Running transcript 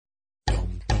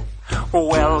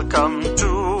Welcome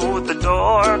to the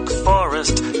Dork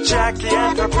Forest. Jackie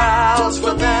and her pals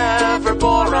will never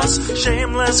bore us.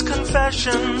 Shameless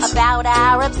confessions about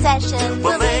our obsession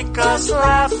will make us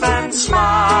laugh and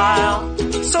smile.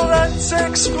 So let's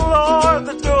explore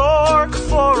the Dork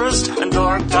Forest and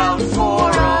dork out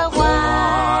for a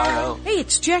while. Hey,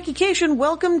 it's Jackie Cation.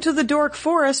 Welcome to the Dork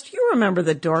Forest. You remember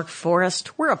the Dork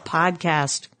Forest. We're a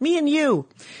podcast. Me and you.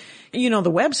 You know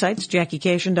the websites,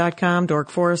 JackieCation.com,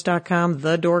 DorkForest.com,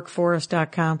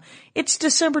 TheDorkForest.com. It's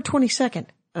December 22nd,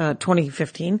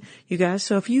 2015, you guys.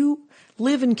 So if you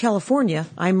live in California,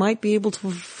 I might be able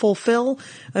to fulfill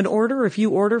an order if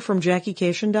you order from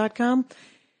JackieCation.com.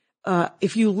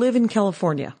 If you live in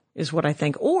California is what I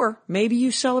think. Or maybe you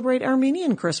celebrate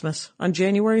Armenian Christmas on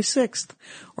January 6th.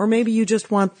 Or maybe you just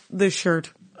want this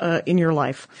shirt in your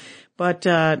life. But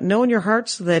know in your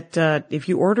hearts that if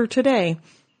you order today,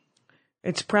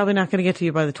 it's probably not going to get to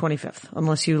you by the 25th,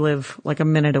 unless you live like a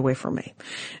minute away from me.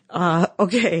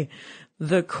 Okay.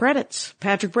 The credits.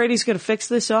 Patrick Brady's going to fix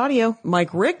this audio.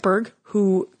 Mike Rickberg,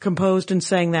 who composed and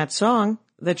sang that song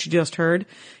that you just heard,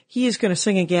 he is going to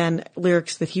sing again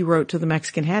lyrics that he wrote to the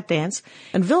Mexican Hat Dance.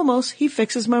 And Vilmos, he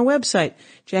fixes my website,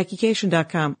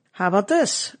 JackieCation.com. How about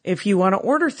this? If you want to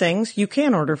order things, you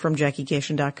can order from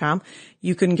JackieCation.com.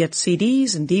 You can get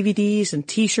CDs and DVDs and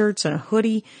T-shirts and a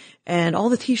hoodie. And all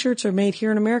the T-shirts are made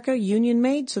here in America, union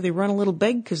made, so they run a little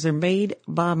big because they're made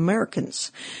by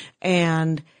Americans.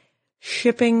 And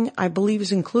shipping, I believe,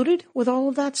 is included with all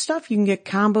of that stuff. You can get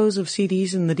combos of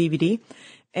CDs and the DVD.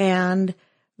 And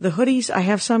the hoodies, I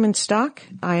have some in stock.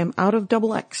 I am out of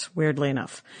XX, weirdly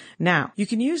enough. Now, you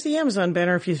can use the Amazon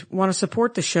banner if you want to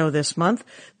support the show this month.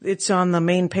 It's on the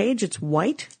main page. It's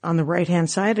white on the right-hand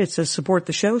side. It says support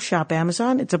the show, shop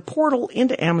Amazon. It's a portal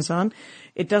into Amazon.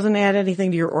 It doesn't add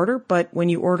anything to your order, but when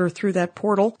you order through that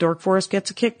portal, Dork Forest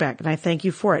gets a kickback, and I thank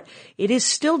you for it. It is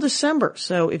still December,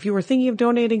 so if you were thinking of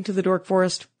donating to the Dork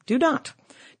Forest, do not.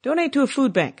 Donate to a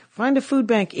food bank. Find a food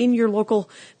bank in your local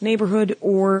neighborhood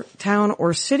or town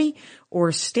or city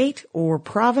or state or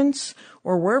province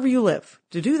or wherever you live.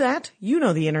 To do that, you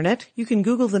know the internet. You can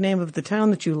Google the name of the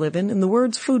town that you live in and the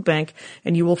words food bank,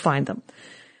 and you will find them.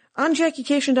 On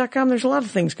JackieCation.com, there's a lot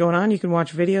of things going on. You can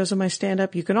watch videos of my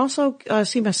stand-up. You can also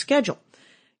see my schedule.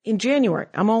 In January,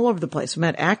 I'm all over the place. I'm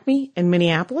at Acme in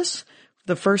Minneapolis.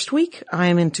 The first week, I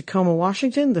am in Tacoma,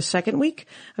 Washington. The second week,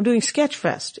 I'm doing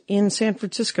Sketchfest in San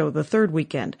Francisco the third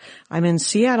weekend. I'm in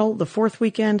Seattle the fourth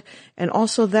weekend. And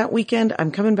also that weekend,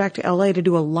 I'm coming back to LA to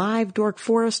do a live Dork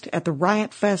Forest at the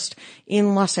Riot Fest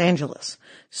in Los Angeles.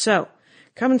 So,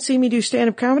 come and see me do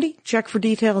stand-up comedy. Check for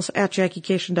details at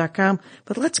JackieCation.com.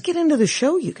 But let's get into the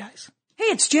show, you guys. Hey,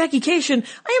 it's Jackie Cation.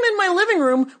 I am in my living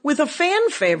room with a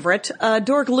fan favorite,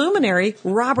 dork luminary,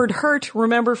 Robert Hurt.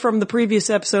 Remember from the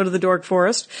previous episode of the Dork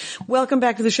Forest. Welcome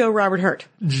back to the show, Robert Hurt.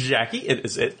 Jackie,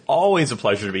 it's always a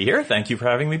pleasure to be here. Thank you for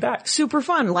having me back. Super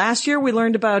fun. Last year we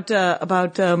learned about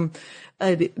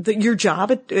your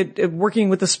job at working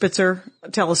with the Spitzer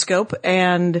telescope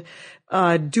and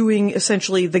doing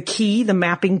essentially the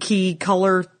mapping key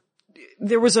color.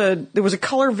 There was a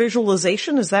color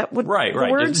visualization. Is that what? Right.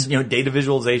 Words? Data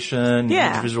visualization,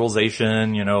 image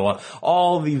visualization,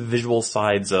 all the visual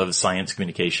sides of science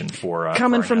communication for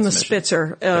coming from the mission.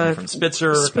 Spitzer. From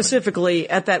Spitzer.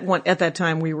 Specifically at that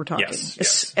time we were talking.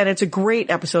 Yes. And it's a great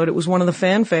episode. It was one of the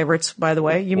fan favorites, by the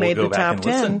way. You made the top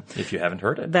 10. If you haven't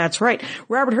heard it. That's right.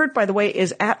 Robert Hurt, by the way,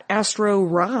 is at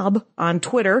AstroRob on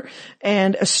Twitter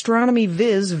and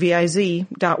astronomyviz,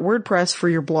 VIZ.wordpress for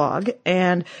your blog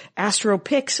and astropics.cool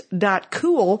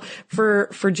for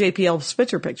JPL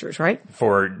Spitzer pictures, right?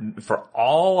 For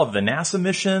all of the NASA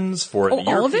missions, for the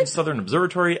European Southern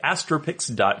Observatory,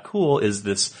 astropics.cool is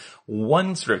this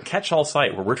one sort of catch-all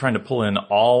site where we're trying to pull in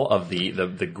all of the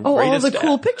greatest all the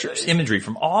cool pictures, imagery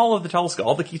from all of the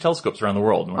all the key telescopes around the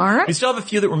world. All right. We still have a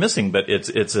few that we're missing, but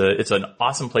it's an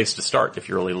awesome place to start if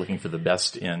you're really looking for the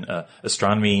best in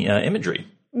astronomy imagery.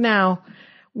 Now,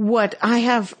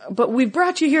 but we've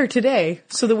brought you here today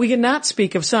so that we can not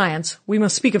speak of science. We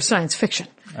must speak of science fiction.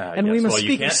 We must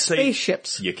speak of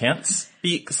spaceships. You can't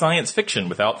speak science fiction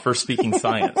without first speaking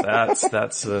science.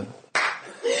 That's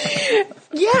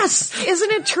Yes,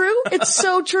 isn't it true? It's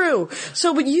so true.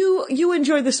 So, but you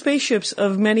enjoy the spaceships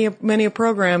of many a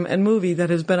program and movie that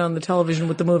has been on the television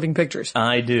with the moving pictures.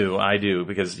 I do,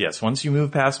 because yes, once you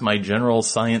move past my general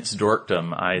science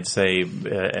dorkdom, I'd say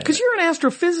because you're an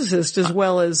astrophysicist as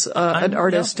well as an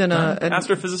artist and an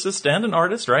astrophysicist and an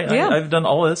artist, right? Yeah. I've done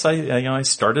all this. I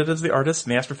started as the artist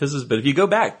and the astrophysicist, but if you go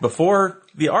back before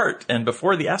the art and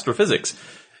before the astrophysics,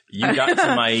 You got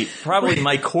to probably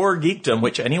my core geekdom,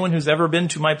 which anyone who's ever been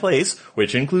to my place,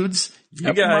 which includes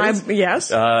you guys,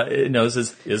 knows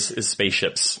is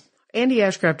spaceships. Andy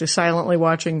Ashcraft is silently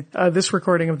watching this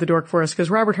recording of the Dork Forest because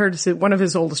Robert Hurt is one of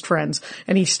his oldest friends,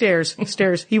 and he stares.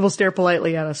 He will stare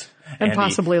politely at us and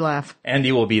possibly laugh.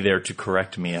 Andy will be there to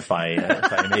correct me if I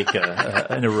make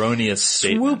an erroneous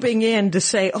statement. Swooping in to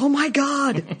say, "Oh my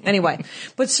God!" Anyway,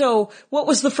 but so what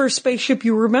was the first spaceship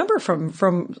you remember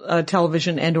from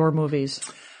television and/or movies?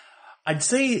 I'd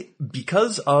say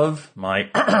because of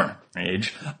my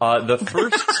age, the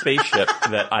first spaceship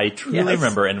that I truly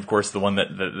remember, and of course the one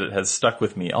that has stuck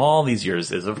with me all these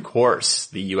years, is of course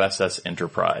the USS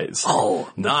Enterprise. Oh,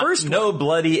 no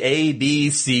bloody A,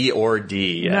 B, C, or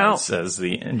D, no. as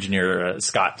the engineer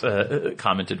Scott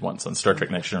commented once on Star Trek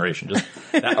Next Generation. Just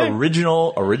that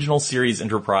original series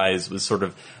Enterprise was sort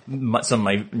of some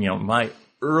of my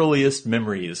earliest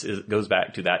memories goes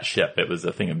back to that ship. It was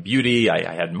a thing of beauty.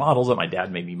 I had models of it. My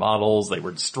dad made me models. They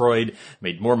were destroyed.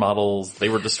 Made more models. They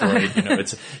were destroyed.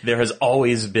 There has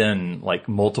always been like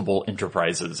multiple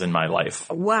Enterprises in my life.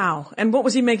 Wow. And what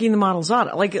was he making the models out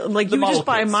of? Like you would just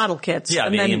buy model kits,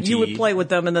 and then you would play with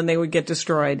them, and then they would get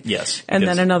destroyed. Yes. And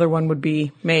then another one would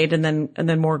be made, and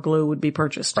then more glue would be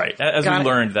purchased. Right. As we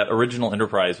learned, that original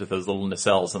Enterprise with those little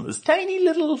nacelles and those tiny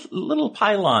little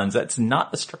pylons, that's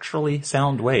not a structurally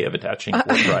sound way of attaching warp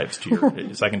drives to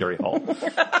your secondary hull.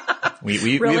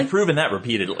 We have proven that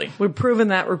repeatedly. We've proven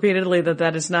that repeatedly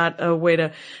that is not a way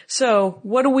to. So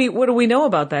what do we know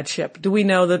about that ship? Do we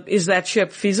know is that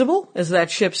ship feasible? Is that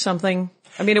ship something?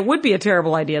 I mean, it would be a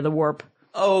terrible idea, the warp.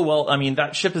 Oh, well, I mean,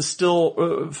 that ship is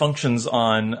still functions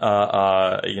on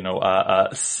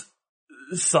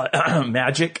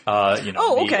magic,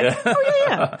 Oh, okay.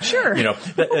 Sure.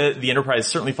 The Enterprise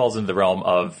certainly falls into the realm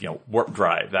of, warp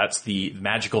drive. That's the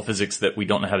magical physics that we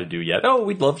don't know how to do yet. Oh,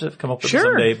 we'd love to come up with it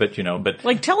someday, but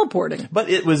like teleporting. But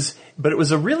it was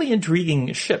a really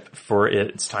intriguing ship for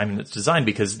its time and its design,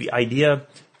 because the idea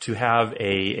to have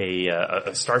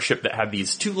a starship that had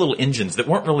these two little engines that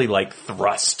weren't really like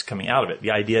thrust coming out of it.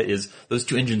 The idea is those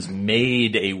two engines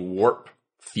made a warp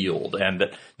field, and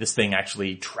that this thing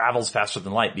actually travels faster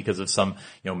than light because of some,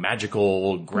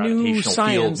 magical gravitational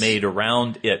field made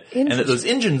around it. And that those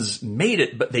engines made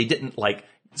it, but they didn't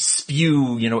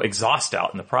spew, exhaust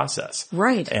out in the process.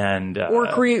 Right. And, or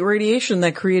create radiation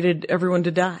that created everyone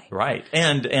to die. Right.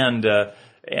 And the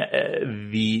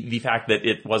fact that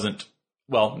it wasn't,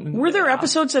 were there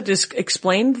episodes that just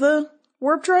explained the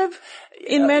warp drive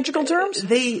in magical terms?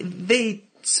 They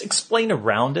explain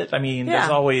around it. I mean, there's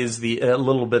always a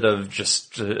little bit of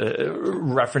just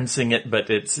referencing it, but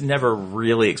it's never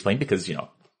really explained because,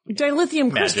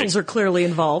 dilithium crystals are clearly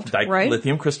involved, right?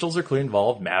 Dilithium crystals are clearly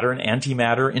involved. Matter and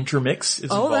antimatter intermix is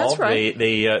involved. That's right.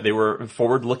 They were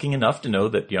forward-looking enough to know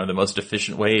that, the most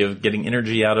efficient way of getting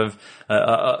energy out of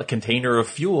a container of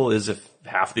fuel is if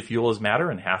half the fuel is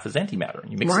matter and half is antimatter.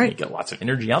 And you mix it and you get lots of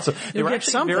energy out. So they were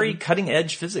actually very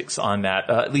cutting-edge physics on that,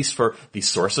 at least for the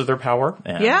source of their power.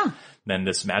 And then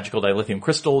this magical dilithium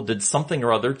crystal did something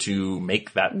or other to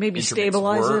make that maybe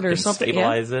stabilize it or something.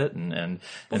 Stabilize it, and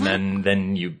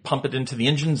then you pump it into the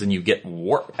engines and you get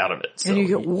warp out of it. So and you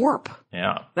get warp.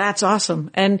 Yeah. That's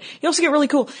awesome. And you also get really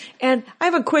cool. And I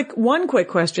have one quick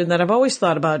question that I've always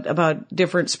thought about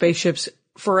different spaceships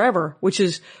forever, which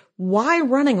is why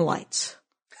running lights?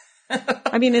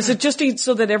 I mean, is it just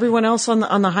so that everyone else on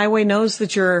the highway knows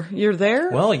that you're there?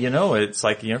 Well, it's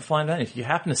like you're flying down. If you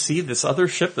happen to see this other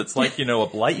ship that's like, a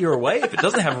light year away, if it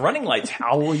doesn't have running lights,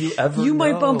 how will you ever You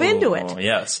might bump into it.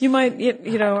 Yes. You might,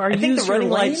 I think the running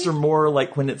lights are more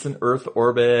like when it's in Earth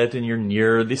orbit and you're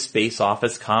near the space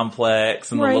office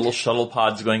complex and the little shuttle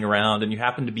pods going around and you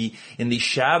happen to be in the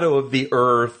shadow of the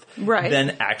Earth. Right.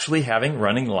 Then actually having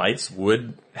running lights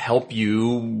would help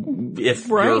you if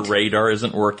your radar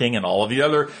isn't working and all of the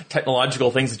other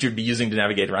technological things that you'd be using to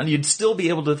navigate around. You'd still be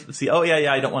able to see,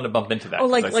 I don't want to bump into that. Oh,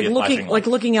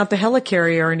 looking out the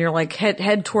helicarrier and you're like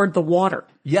head toward the water.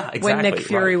 Yeah, exactly. When Nick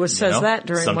Fury says that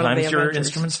during one of the Sometimes your adventures.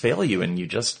 Instruments fail you and you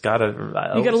just gotta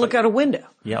look out a window.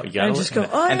 Yeah, you gotta and just go,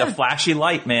 and a flashy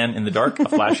light, man, in the dark, a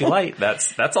flashy light.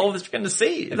 That's all that you're going to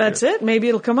see. That's it. Maybe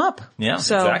it'll come up. Yeah,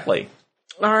 exactly.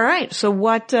 All right. So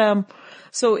what,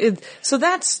 so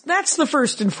that's the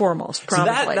first and foremost,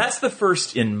 probably. So that's the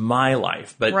first in my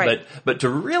life. But to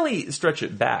really stretch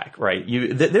it back, right,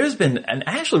 there's been an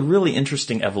actually really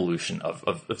interesting evolution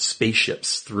of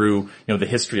spaceships through, the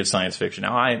history of science fiction.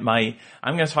 Now I'm going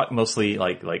to talk mostly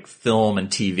like film and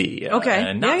TV. Okay.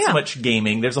 And not so much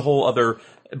gaming. There's a whole other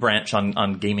branch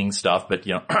on gaming stuff, but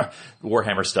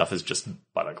Warhammer stuff is just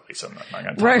butt ugly, so I'm not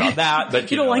going to talk about that.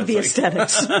 But you don't like the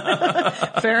aesthetics.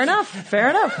 Fair enough.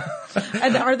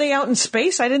 And are they out in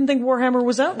space? I didn't think Warhammer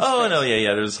was out in space. Oh no,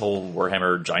 yeah. There's whole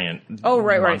Warhammer giant,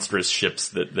 monstrous ships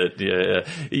that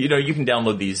you can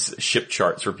download these ship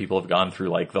charts where people have gone through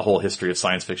like the whole history of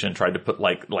science fiction and tried to put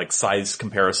like size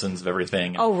comparisons of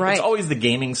everything. Oh right. It's always the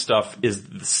gaming stuff is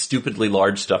the stupidly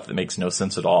large stuff that makes no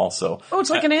sense at all. So it's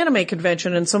like an anime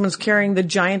convention and someone's carrying the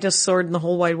giantest sword in the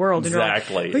whole wide world.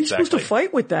 Exactly. And you're like, are you supposed to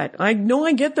fight with that? I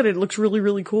get that it looks really,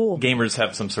 really cool. Gamers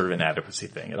have some sort of inadequacy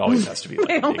thing. It always has to be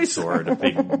like a big sword, a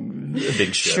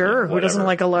big ship. Sure. Who doesn't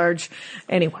like a large?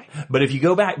 Anyway. But if you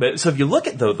go back, so if you look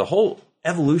at the whole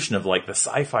evolution of like the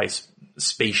sci-fi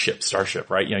spaceship, starship,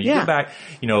 right? You go back,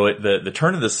 at the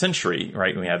turn of the century,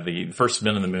 right? We had the first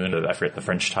men on the moon, I forget the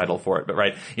French title for it, but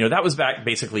right, that was back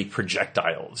basically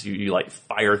projectiles. You like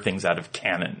fire things out of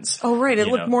cannons. Oh, right. It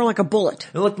looked more like a bullet.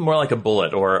 It looked more like a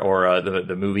bullet or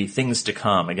the movie Things to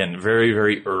Come. Again, very,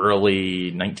 very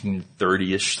early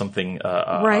 1930-ish something,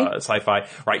 sci-fi,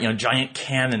 right? Giant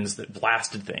cannons that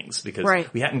blasted things because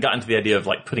we hadn't gotten to the idea of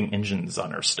like putting engines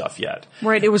on our stuff yet.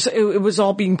 Right. It was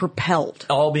all being propelled.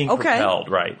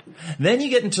 Propelled, right. Then you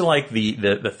get into like the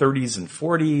 30s and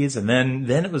 40s, and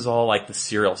then it was all like the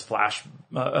serials Flash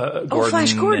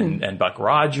Gordon and Buck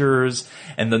Rogers,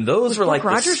 and then those were like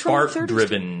the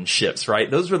spark-driven ships, right?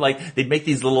 Those were like they'd make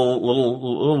these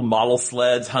little model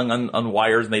sleds hung on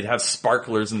wires, and they'd have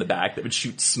sparklers in the back that would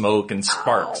shoot smoke and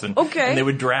sparks, and they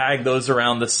would drag those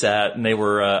around the set, and they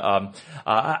were.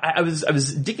 I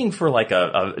was digging for like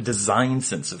a design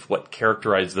sense of what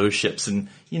characterized those ships, and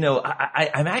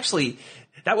I'm actually.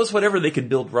 That was whatever they could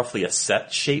build roughly a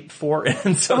set shape for,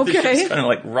 and so the ship's kind of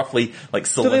like roughly like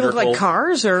cylindrical. Do they look like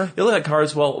cars, or they look like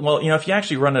cars? Well, if you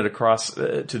actually run it across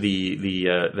to the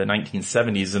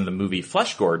 1970s in the movie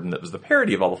Flash Gordon, that was the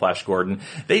parody of all the Flash Gordon.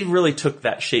 They really took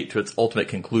that shape to its ultimate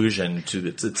conclusion. To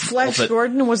its Flash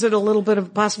Gordon, was it a little bit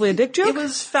of possibly a dick joke? It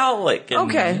was phallic.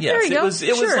 And yes, there you go. It was.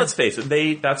 Let's face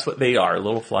it, that's what they are: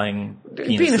 little flying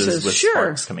penises with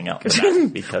sparks coming out the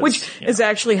back. Because, which is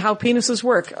actually how penises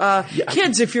work.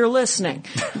 Kids, if you're listening,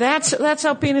 that's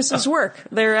how penises work.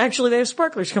 They have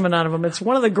sparklers coming out of them. It's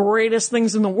one of the greatest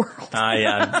things in the world.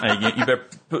 You better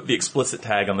put the explicit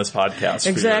tag on this podcast.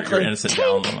 Exactly. For your innocent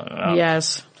download.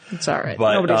 Yes. It's all right.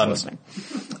 Nobody's listening.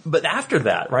 But after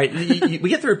that, right, we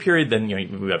get through a period, then,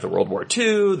 we have the World War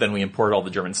II, then we import all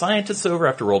the German scientists over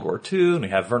after World War II, and we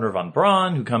have Wernher von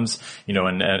Braun, who comes,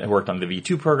 and worked on the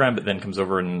V2 program, but then comes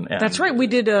over and That's right.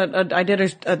 I did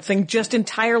a thing just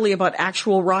entirely about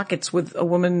actual rockets with a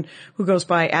woman who goes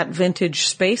by @Vintage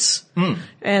Space.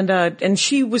 And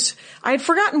she was, I had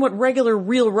forgotten what regular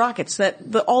real rockets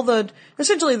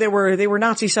essentially they were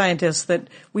Nazi scientists that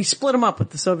we split them up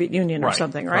with the Soviet Union or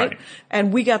something, right?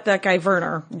 And we got that guy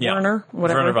Wernher,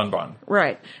 Wernher von Braun.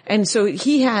 Right. And so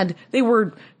they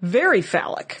were very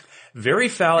phallic. Very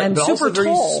phallic, and but super also very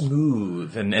tall.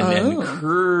 smooth and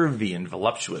curvy and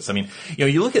voluptuous. I mean,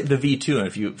 you look at the V2, and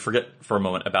if you forget for a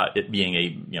moment about it being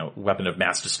a, weapon of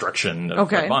mass destruction,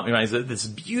 this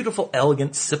beautiful,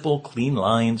 elegant, simple, clean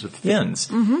lines with fins.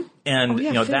 Mm-hmm. And,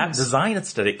 that design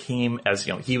aesthetic came as,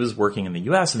 he was working in the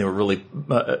U.S. and they were really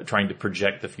trying to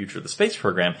project the future of the space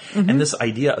program. Mm-hmm. And this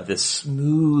idea of this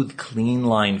smooth, clean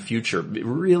line future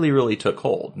really, really took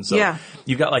hold. And so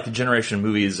you've got like the generation of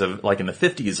movies of like in the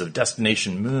 50s of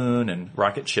Destination Moon and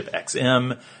Rocket Ship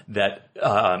XM that,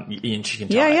 and she can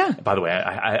tell. By the way,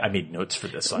 I made notes for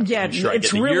this, so I'm making sure I get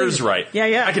the years right.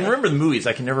 I can remember the movies.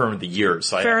 I can never remember the years.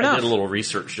 So I did a little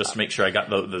research just to make sure I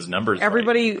got those numbers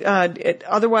right.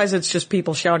 Otherwise it's just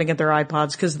people shouting at their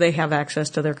iPods because they have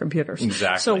access to their computers.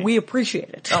 Exactly. So we appreciate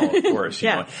it. Oh, of course.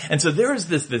 And so there was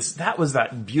that was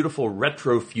that beautiful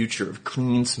retro future of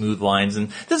clean, smooth lines. And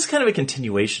this is kind of a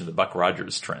continuation of the Buck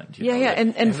Rogers trend.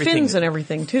 And fins and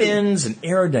everything too. Fins and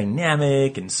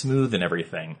aerodynamic and smooth and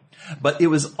everything. But it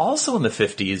was also in the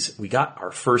 50s, we got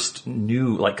our first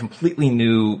new, like completely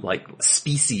new, like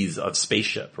species of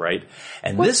spaceship, right?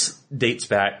 And this dates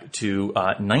back to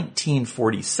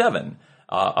 1947.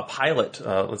 A pilot,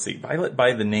 pilot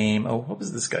by the name, what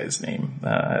was this guy's name?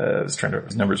 I was trying to remember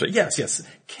his numbers. Yes.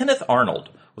 Kenneth Arnold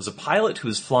was a pilot who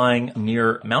was flying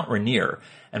near Mount Rainier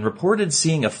and reported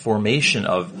seeing a formation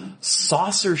of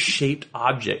saucer-shaped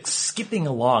objects skipping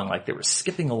along, like they were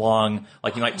skipping along,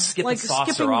 like you might skip a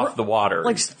saucer off the water.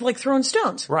 Like throwing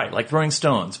stones. Right, like throwing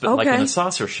stones, but like in a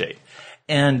saucer shape.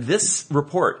 And this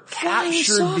report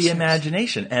captured the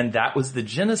imagination, and that was the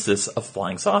genesis of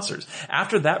flying saucers.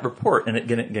 After that report and it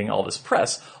getting all this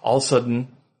press, all of a sudden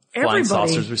Flying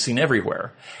saucers were seen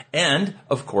everywhere. And,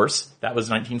 of course, that was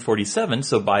 1947,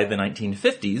 so by the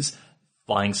 1950s,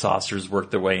 flying saucers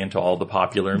worked their way into all the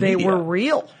popular media. They were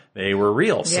real. They were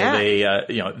real. So Yeah.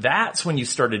 they, that's when you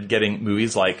started getting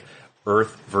movies like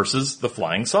Earth versus the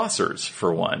Flying Saucers,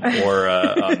 for one,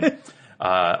 or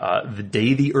The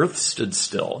Day the Earth Stood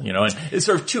Still, and it's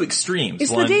sort of two extremes. Is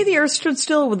The Day the Earth Stood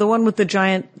Still with the one with the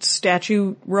giant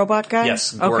statue robot guy?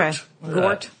 Yes, Okay.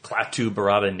 Gort. Klaatu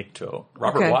Barada Nikto.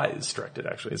 Robert Wise directed,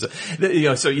 actually.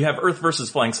 So you have Earth versus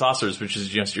Flying Saucers, which is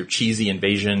just your cheesy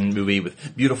invasion movie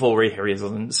with beautiful Ray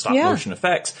Harryhausen stop motion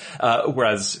effects,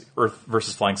 whereas Earth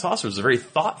versus Flying Saucers is a very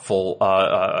thoughtful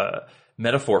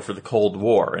metaphor for the Cold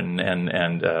War and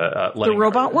The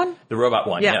robot one? The robot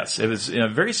one, Yeah. yes. It was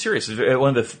very serious. It was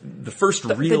one of the first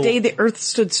real... The Day the Earth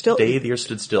Stood Still? Day the Earth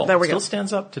Stood Still. There we go. Still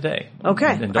stands up today. Okay.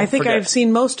 And I think forget. I've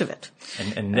seen most of it.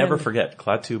 And never forget,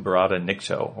 Klaatu Barada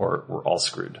Nikto, or we're all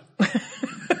screwed.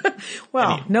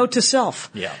 Well, note to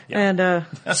self. Yeah. And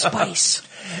spice.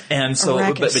 And so,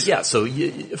 Arrakis. so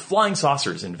flying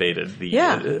saucers invaded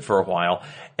for a while.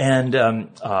 And,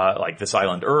 like This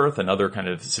Island Earth, another kind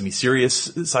of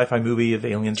semi-serious sci-fi movie of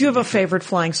aliens. Do you have a favorite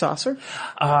flying saucer?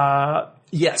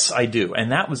 Yes, I do.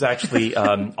 And that was actually,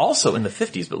 also in the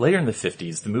 50s, but later in the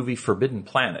 50s, the movie Forbidden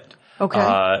Planet.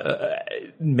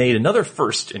 Made another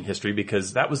first in history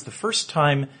because that was the first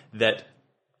time that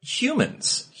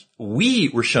we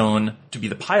were shown to be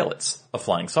the pilots of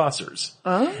flying saucers.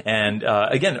 And,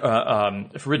 again,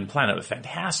 Forbidden Planet, a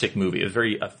fantastic movie. It was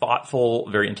very thoughtful,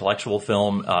 very intellectual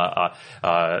film.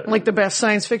 Like the best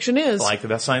science fiction is. Like the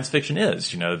best science fiction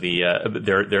is.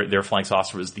 Their flying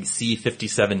saucer was the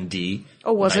C-57D.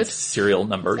 Oh, was it? Serial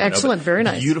number. Excellent, very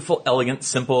nice. Beautiful, elegant,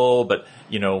 simple, but,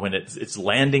 when its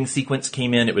landing sequence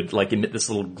came in, it would like emit this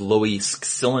little glowy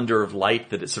cylinder of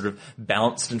light that it sort of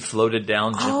bounced and floated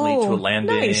down gently to a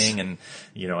landing. Nice. And,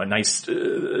 a nice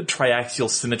triaxial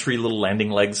symmetry, little landing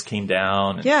legs came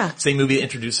down. And yeah. Same movie that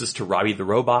introduced us to Robbie the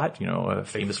Robot, a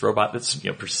famous robot that's,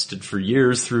 persisted for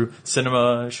years through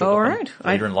cinema.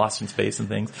 Later in Lost in Space and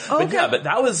things. Okay. But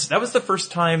that was the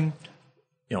first time,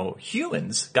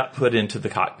 humans got put into the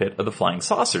cockpit of the flying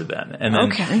saucer then. And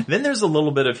then, then there's a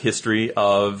little bit of history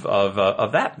of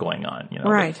that going on,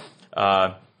 Right.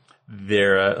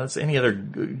 Let's see, any other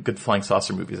good flying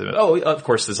saucer movies? Of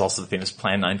course, there's also the famous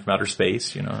Plan 9 from Outer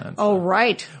Space, right.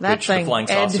 That thing. The flying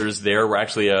saucers there were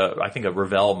actually I think a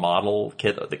Revell model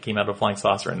kit that came out of a flying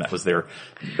saucer, and that was their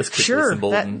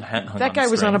assembled and hung that guy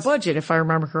on was on a strings. budget, if I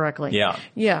remember correctly. Yeah.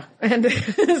 Yeah. And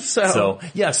so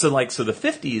the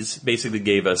 50s basically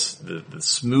gave us the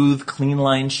smooth, clean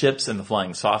line ships and the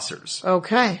flying saucers.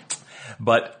 Okay.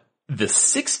 But the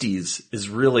 60s is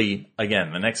really,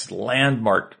 again, the next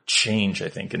landmark change, I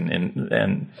think.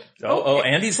 Andy's...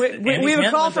 we have a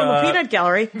call from the Peanut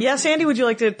Gallery. Yes, Andy, would you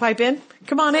like to pipe in?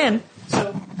 Come on in.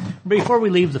 So, before we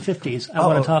leave the 50s, I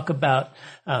want to talk about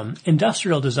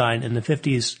industrial design in the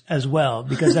 50s as well,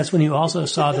 because that's when you also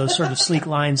saw those sort of sleek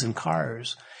lines in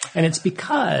cars. And it's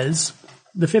because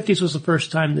the 50s was the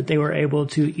first time that they were able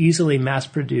to easily mass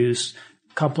produce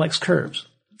complex curves.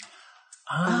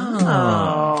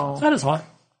 Oh. That is all.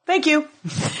 Thank you.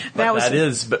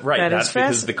 That's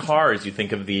because the cars, you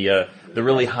think of the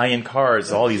really high-end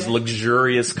cars, all these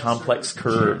luxurious complex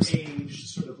curves.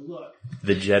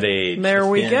 The jet age. There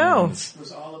we go.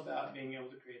 Was all about being able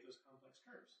to create those complex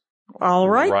curves. All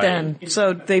right. Then.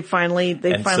 So they finally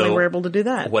were able to do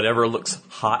that. Whatever looks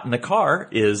hot in the car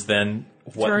is then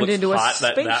what turned looks into hot.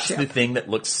 A That's the thing that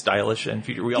looks stylish and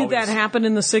future. Did that happen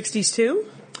in the 60s too?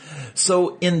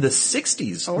 So in the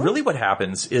 60s, really what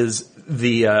happens is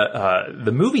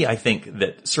the movie, I think,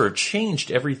 that sort of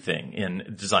changed everything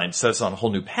in design, set us on a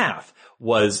whole new path,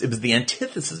 was the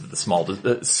antithesis of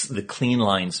the clean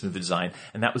line, smooth design,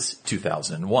 and that was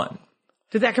 2001.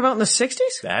 Did that come out in the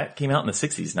 60s? That came out in the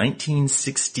 60s,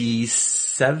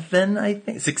 1967, I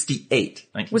think, 68.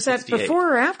 Was that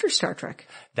before or after Star Trek?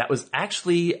 That was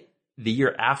actually the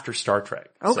year after Star Trek.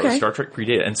 Okay. So Star Trek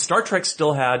predated. And Star Trek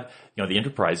still had, the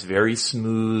Enterprise, very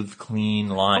smooth, clean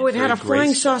lines. Oh, it had a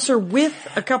flying saucer with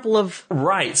a couple of...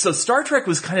 Right. So Star Trek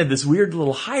was kind of this weird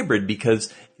little hybrid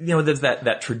because, there's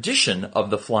that tradition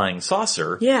of the flying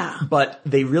saucer. Yeah. But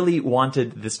they really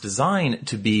wanted this design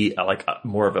to be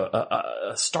more of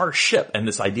a starship, and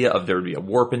this idea of there would be a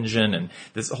warp engine and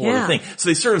this whole other thing. So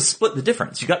they sort of split the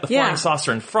difference. You got the flying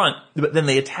saucer in front, but then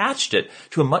they attached it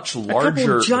to a much larger... A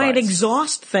couple giant device.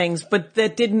 exhaust things, but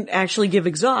that didn't actually give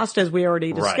exhaust, as we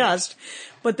already discussed.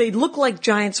 but they look like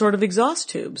giant sort of exhaust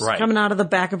tubes coming out of the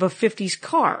back of a 50s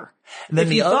car. And then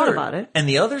if you thought about it. And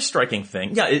the other striking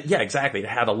thing, exactly. It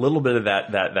had a little bit of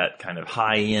that kind of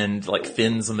high end, like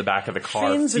fins on the back of the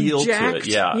car feel to it.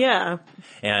 Yeah.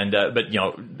 And, but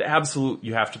the absolute,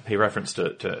 you have to pay reference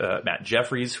to Matt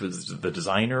Jeffries, who's the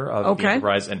designer of the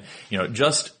Enterprise. And,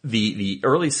 just the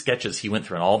early sketches he went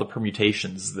through and all the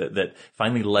permutations that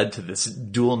finally led to this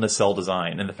dual nacelle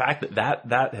design. And the fact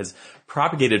that has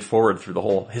propagated forward through the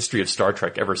whole history of Star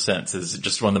Trek ever since is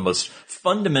just one of the most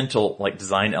fundamental, that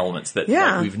design elements that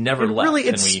we've never left. Really,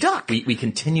 it's stuck. We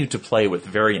continue to play with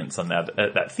variants on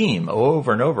that theme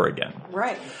over and over again.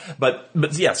 Right. But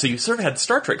yeah, so you sort of had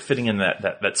Star Trek fitting in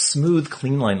that smooth,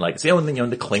 clean line legacy. And then,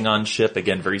 the Klingon ship,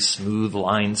 again, very smooth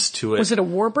lines to it. Was it a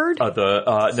Warbird?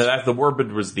 The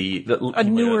Warbird was a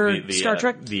newer Star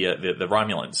Trek? The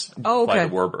Romulans. Oh, okay. By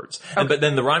the Warbirds. Okay. But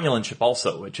then the Romulan ship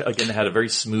also, which again had a very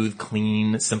smooth,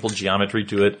 clean, simple geometry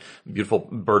to it. Beautiful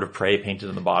bird of prey painted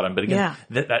on the bottom. But again,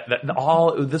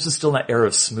 this is still that era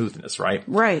of smoothness, right?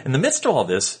 Right. In the midst of all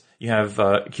this, you have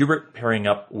Kubrick pairing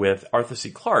up with Arthur C.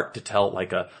 Clarke to tell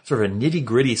like a sort of a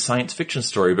nitty-gritty science fiction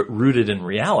story, but rooted in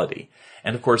reality.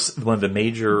 And of course, one of the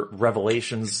major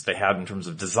revelations they had in terms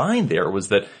of design there was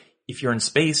that if you're in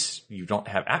space, you don't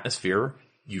have atmosphere,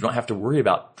 you don't have to worry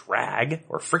about drag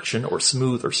or friction or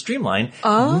smooth or streamline.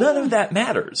 Oh. None of that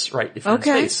matters, right? If you're in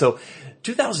space. So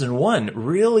 2001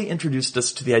 really introduced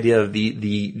us to the idea of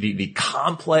the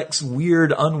complex,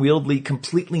 weird, unwieldy,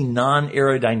 completely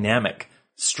non-aerodynamic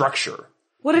structure.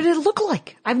 What did it look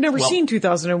like? I've never seen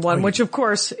 2001, which of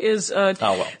course is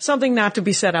something not to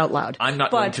be said out loud. I'm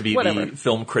not going to be the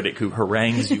film critic who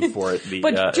harangues you for it.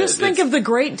 But just think of the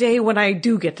great day when I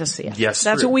do get to see it. Yes,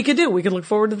 that's what we could do. We could look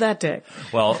forward to that day.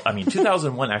 Well,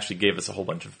 2001 actually gave us a whole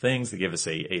bunch of things. They gave us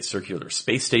a circular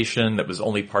space station that was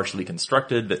only partially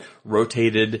constructed, that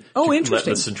rotated to let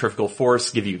the centrifugal force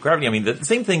give you gravity. I mean, the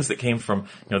same things that came from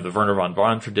the Wernher von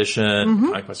Braun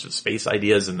tradition, conquest of space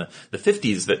ideas in the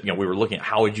 50s that we were looking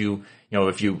at. How would you,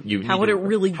 if you how would you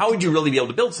really be able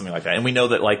to build something like that? And we know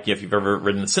that, like, if you've ever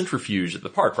ridden the centrifuge at the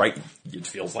park, right, it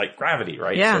feels like gravity,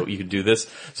 right? Yeah. So you could do this.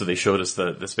 So they showed us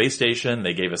the space station.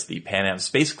 They gave us the Pan Am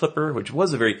Space Clipper, which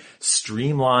was a very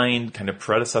streamlined kind of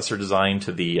predecessor design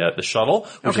to the shuttle,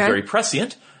 which is very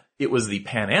prescient. It was the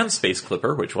Pan Am Space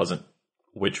Clipper, which was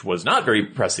not very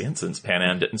prescient since Pan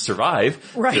Am didn't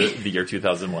survive the year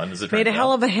 2001 as it made a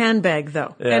hell of a handbag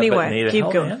though. Anyway,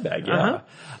 keep going. Handbag,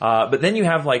 but then you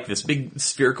have like this big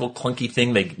spherical clunky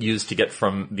thing they used to get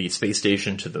from the space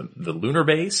station to the lunar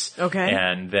base. Okay.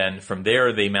 And then from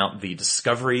there they mount the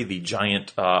Discovery, the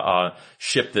giant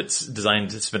ship that's designed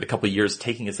to spend a couple of years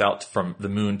taking us out from the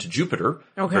moon to Jupiter.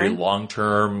 Okay. Very long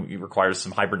term. It requires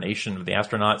some hibernation of the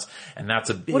astronauts, and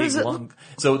that's a big long.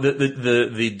 So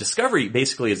the Discovery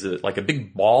basically is like a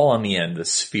big ball on the end, the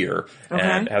sphere,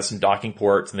 and has some docking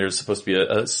ports, and there's supposed to be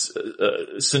a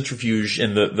centrifuge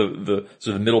in the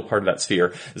sort of the middle part of that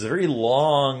sphere. There's a very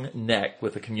long neck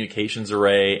with a communications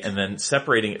array, and then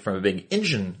separating it from a big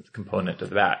engine component at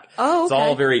the back. Oh, okay. It's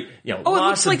all very, it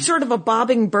looks like sort of a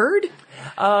bobbing bird?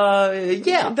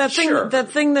 Yeah, that thing, sure.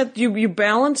 That thing that you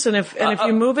balance, and if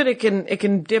you move it, it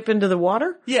can dip into the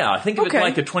water? Yeah, think of it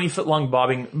like a 20-foot long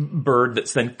bobbing bird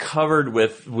that's then covered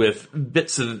with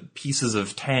bits of pieces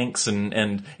of tanks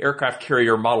and aircraft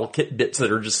carrier model kit bits that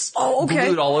are just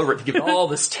glued all over it to give it all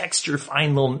this texture,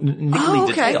 fine little niggly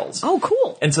details. Oh,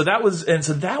 cool. And so that was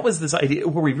this idea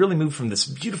where we really moved from this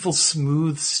beautiful,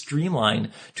 smooth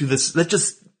streamline to this that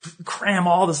just cram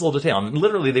all this little detail. And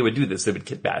literally they would do this. They would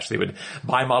kit bash. They would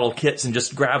buy model kits and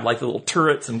just grab like the little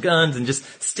turrets and guns and just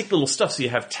stick little stuff so you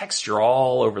have texture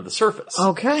all over the surface.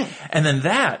 Okay. And then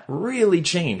that really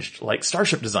changed like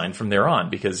Starship design from there on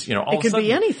because, all of a sudden,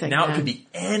 be anything. Now it could be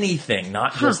anything,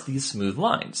 not just these smooth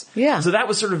lines. Yeah. So that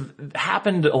was sort of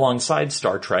happened alongside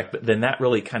Star Trek, but then that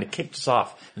really kind of kicked us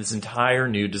off in this entire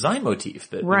new design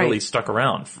motif that really stuck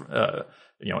around,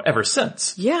 ever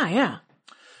since. Yeah, yeah.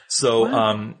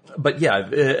 So, but yeah,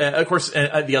 of course,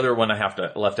 the other one I have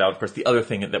to left out, of course, the other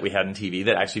thing that we had in TV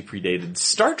that actually predated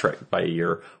Star Trek by a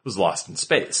year was Lost in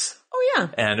Space. Oh yeah.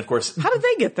 And of course. How did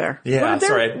they get there? Yeah, what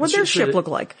did their ship look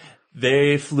like?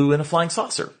 They flew in a flying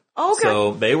saucer. Oh, okay.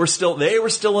 So they were still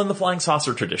in the flying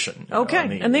saucer tradition.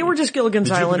 Okay. And they were just Gilligan's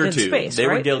Island in space, They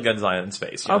right? were Gilligan's Island in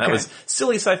space. That was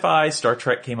silly sci-fi. Star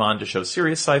Trek came on to show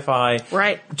serious sci-fi.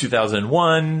 Right.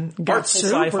 2001, artful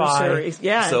sci-fi. Serious.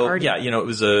 Yeah. So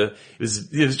it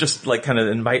was just like kind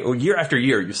of year after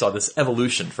year you saw this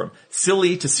evolution from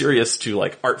silly to serious to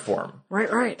like art form.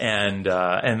 Right. And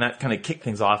that kind of kicked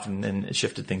things off and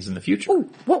shifted things in the future. Oh,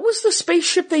 what was the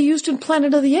spaceship they used in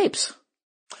Planet of the Apes?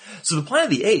 So the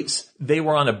Planet of the Apes, they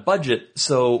were on a budget,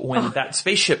 so when that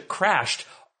spaceship crashed,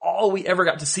 all we ever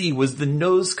got to see was the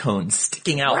nose cone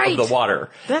sticking out of the water.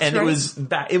 That's and right.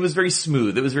 it was very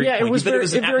smooth. It was very pointy, it was but very, it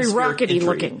was an very atmospheric rockety entry.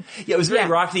 looking. Yeah, it was very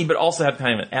rockety, but also had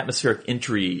kind of an atmospheric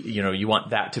entry. You know, you want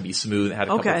that to be smooth. It had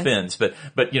a couple of fins.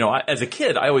 But, you know, as a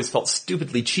kid, I always felt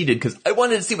stupidly cheated because I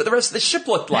wanted to see what the rest of the ship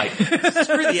looked like.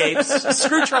 Screw the apes.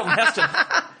 Screw Charlton Heston.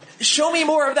 Show me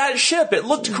more of that ship. It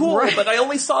looked cool, but I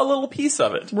only saw a little piece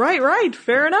of it. Right.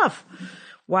 Fair enough.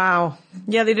 Wow.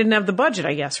 Yeah, they didn't have the budget,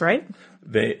 I guess, right?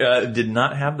 They did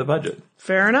not have the budget.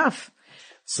 Fair enough.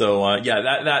 So,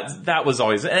 that was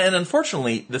always, and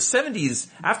unfortunately, the 70s,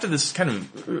 after this kind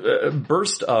of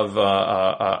burst of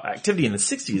activity in the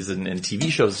 60s and TV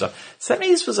shows and stuff,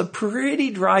 70s was a pretty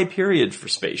dry period for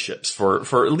spaceships,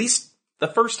 for at least the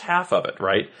first half of it,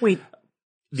 right? Wait.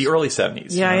 The early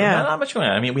 70s. Yeah. Not much going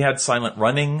on. I mean, we had Silent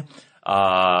Running,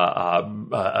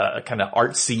 a kind of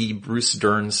artsy Bruce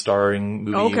Dern starring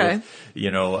movie. Okay. With,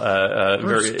 you know,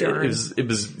 it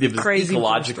was Crazy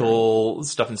ecological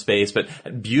stuff in space, but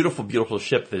a beautiful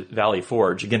ship, the Valley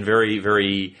Forge. Again, very,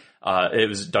 it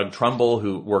was Doug Trumbull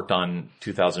who worked on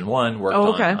 2001,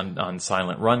 on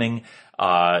Silent Running.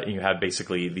 You had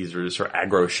basically, these were sort of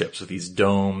aggro ships with these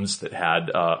domes that had,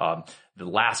 the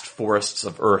last forests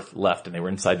of Earth left, and they were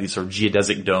inside these sort of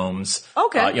geodesic domes.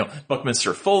 Okay. You know,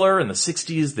 Buckminster Fuller in the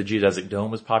 60s, the geodesic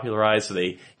dome was popularized, so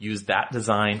they used that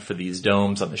design for these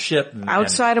domes on the ship.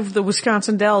 Outside of the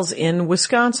Wisconsin Dells in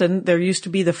Wisconsin, there used to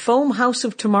be the Foam House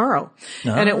of Tomorrow.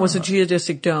 And it was a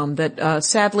geodesic dome that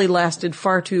sadly lasted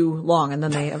far too long, and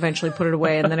then they eventually put it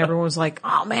away, and then everyone was like,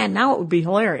 oh man, now it would be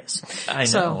hilarious. I know.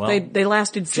 So well, they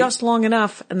lasted just long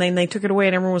enough, and then they took it away,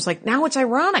 and everyone was like, now it's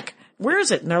ironic. Where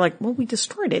is it? And they're like, well, we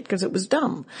destroyed it because it was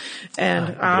dumb. And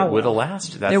it would have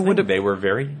lasted. That thing, they were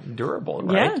very durable,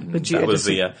 right? Yeah, that was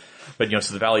the. But you know,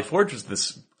 so the Valley Forge was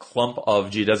this clump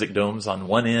of geodesic domes on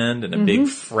one end and a big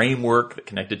framework that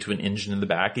connected to an engine in the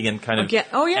back. Again, kind of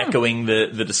echoing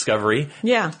the Discovery.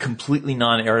 Yeah, completely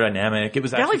non-aerodynamic. It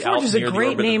was Valley actually Forge out is a near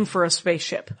great the name for a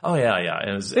spaceship. Oh yeah.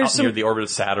 It was out near the orbit of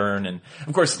Saturn, and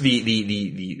of course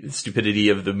the stupidity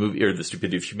of the movie, or the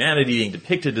stupidity of humanity being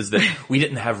depicted, is that we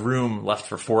didn't have room left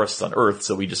for forests on Earth,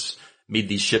 so we just made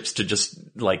these ships to just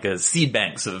like seed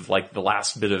banks of like the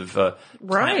last bit of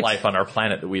plant life on our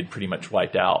planet that we had pretty much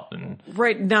wiped out. And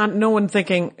no one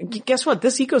thinking, guess what?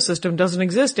 This ecosystem doesn't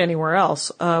exist anywhere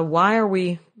else. Why are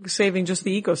we saving just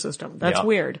the ecosystem? That's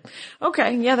weird.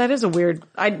 Okay, yeah, that is a weird.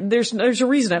 There's a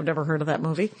reason I've never heard of that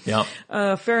movie. Yeah,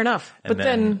 fair enough. And but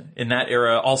then in that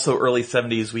era, also early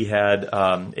 70s, we had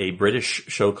a British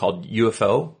show called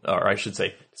UFO, or I should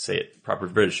say it proper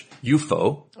British,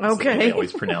 UFO. Okay, they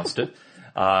always pronounced it.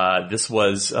 This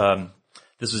was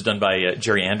done by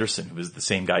Jerry Anderson, who was the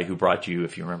same guy who brought you,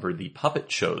 if you remember, the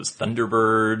puppet shows,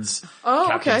 Thunderbirds,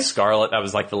 Captain Scarlet. That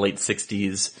was like the late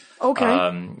 60s.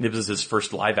 Okay. It was his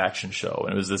first live action show,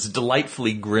 and it was this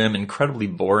delightfully grim, incredibly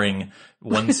boring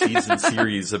one season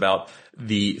series about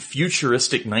the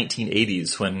futuristic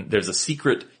 1980s when there's a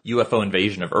secret UFO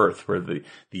invasion of Earth where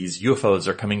these UFOs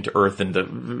are coming to Earth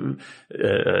into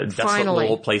desolate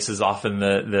little places off in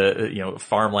the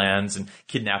farmlands, and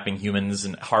kidnapping humans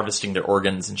and harvesting their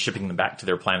organs and shipping them back to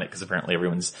their planet because apparently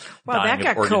everyone's dying of organ failure.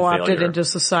 That got co-opted into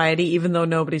society, even though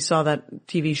nobody saw that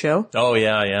TV show. Oh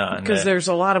yeah. Because there's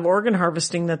a lot of organ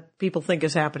harvesting that people think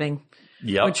is happening.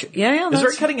 Yep. Which, it was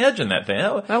very cutting edge in that thing.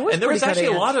 And there was actually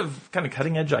a lot of kind of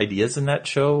cutting edge ideas in that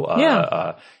show.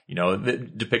 The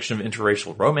depiction of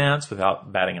interracial romance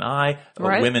without batting an eye.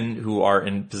 Women who are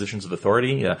in positions of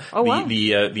authority.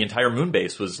 The entire moon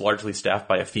base was largely staffed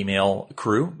by a female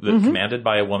crew, commanded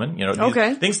by a woman.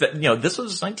 Things that, this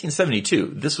was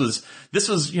 1972. This was,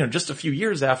 just a few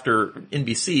years after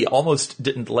NBC almost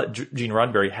didn't let Gene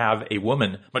Roddenberry have a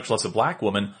woman, much less a black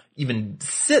woman, even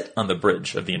sit on the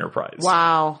bridge of the Enterprise.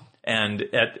 Wow. And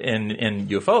in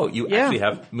UFO, you actually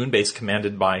have Moonbase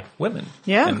commanded by women.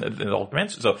 Yeah. And the whole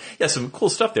command. So, some cool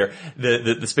stuff there.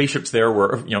 The spaceships there were,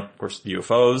 of course, the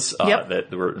UFOs.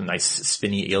 There were nice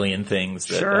spinny alien things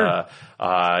that,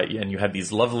 and you had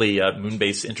these lovely,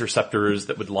 Moonbase interceptors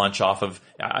that would launch off of,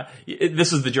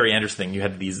 this was the Jerry Anderson thing. You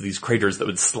had these craters that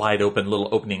would slide open little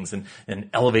openings, and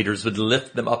elevators would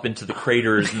lift them up into the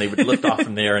craters, and they would lift off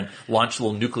from there and launch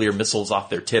little nuclear missiles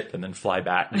off their tip and then fly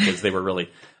back because they were really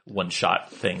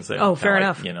one-shot things. Fair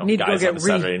enough. Need guys to go on a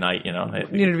Saturday night,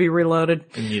 needed to be reloaded.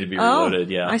 Needed to be reloaded,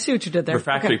 yeah. I see what you did there.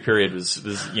 Refractory period was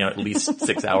at least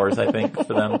 6 hours, I think,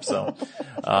 for them. So,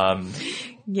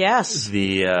 yes.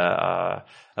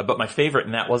 But my favorite,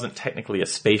 and that wasn't technically a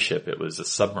spaceship, it was a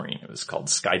submarine. It was called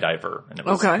Skydiver, and it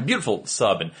was a beautiful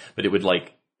sub, but it would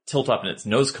tilt up and its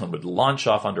nose cone would launch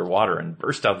off underwater and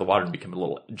burst out of the water and become a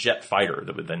little jet fighter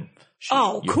that would then shoot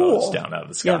UFOs cool. down out of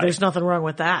the sky. Yeah, there's nothing wrong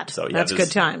with that. So, yeah, that's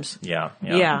good times.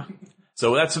 Yeah.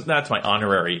 So that's my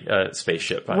honorary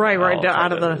spaceship. Right, I'll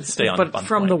out of the stay on, but on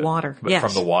from point the of it. water. But yes.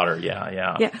 from the water,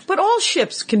 yeah. Yeah, but all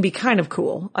ships can be kind of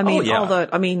cool. I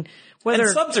mean, whether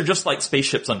And subs are just like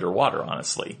spaceships underwater,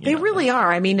 honestly. They really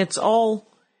are. I mean,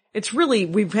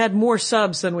 we've had more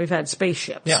subs than we've had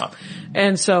spaceships. Yeah.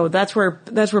 And so that's where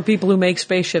people who make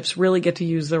spaceships really get to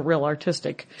use their real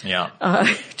artistic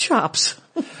chops.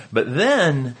 But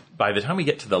then, by the time we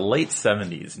get to the late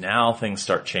 70s, now things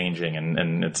start changing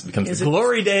and it becomes the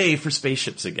glory day for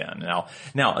spaceships again.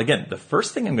 Now, again, the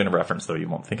first thing I'm going to reference, though you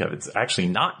won't think of, it's actually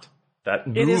not that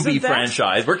movie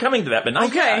franchise. We're coming to that, but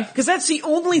not yet. Okay, because that's the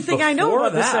only thing I know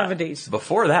about the 70s.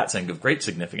 Before that, something of great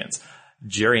significance.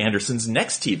 Jerry Anderson's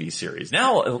next TV series,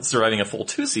 now surviving a full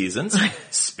 2 seasons,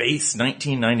 Space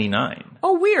 1999.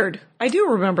 Oh, weird. I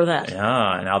do remember that.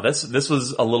 Yeah. Now this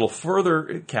was a little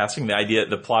further casting.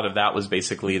 The plot of that was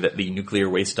basically that the nuclear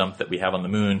waste dump that we have on the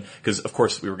moon, because of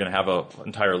course we were going to have an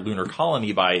entire lunar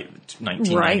colony by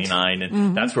 1999,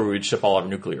 and that's where we would ship all our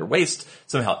nuclear waste,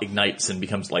 somehow ignites and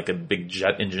becomes like a big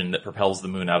jet engine that propels the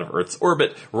moon out of Earth's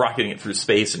orbit, rocketing it through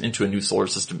space and into a new solar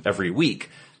system every week.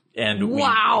 And we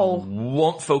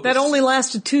won't focus. That only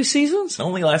lasted 2 seasons?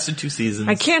 Only lasted 2 seasons.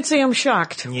 I can't say I'm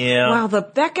shocked. Yeah. Wow,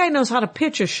 that guy knows how to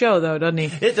pitch a show, though, doesn't he?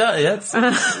 It does.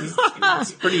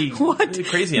 It's pretty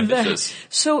crazy ambitious.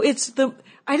 So it's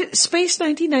Space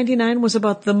 1999 was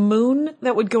about the moon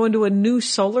that would go into a new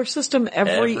solar system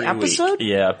every episode? Week.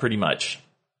 Yeah, pretty much.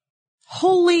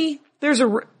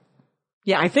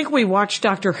 Yeah, I think we watched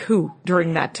Doctor Who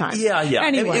during that time. Yeah.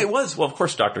 Anyway. It was, of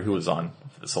course, Doctor Who was on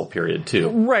this whole period too.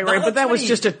 Right, but that was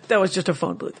just a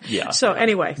phone booth. Yeah. So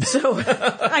anyway,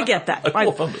 I get that. A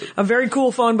cool phone booth. A very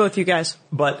cool phone booth, you guys.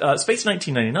 But Space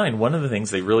 1999, one of the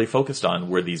things they really focused on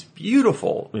were these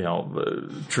beautiful,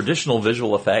 traditional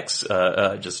visual effects,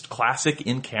 just classic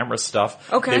in-camera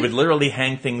stuff. Okay. They would literally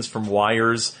hang things from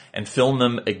wires and film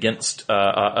them against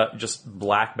just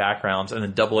black backgrounds and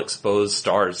then double expose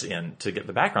stars in to get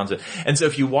the backgrounds in. And so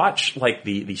if you watch like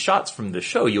the shots from the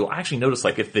show, you'll actually notice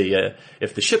like if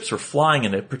the ships were flying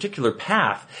in a particular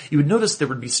path, you would notice there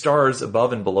would be stars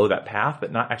above and below that path, but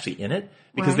not actually in it,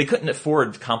 because they couldn't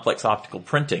afford complex optical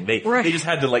printing. They just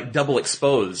had to like double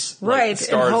expose stars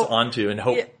onto and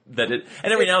hope that it.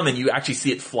 And every now and then you actually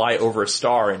see it fly over a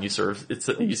star, and you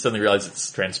suddenly realize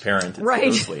it's transparent. It's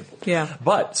ghostly. Yeah.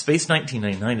 But Space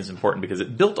 1999 is important because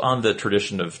it built on the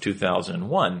tradition of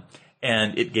 2001,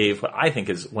 and it gave what I think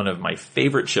is one of my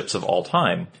favorite ships of all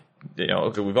time. We've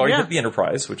already hit the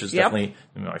Enterprise, which is definitely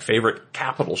my favorite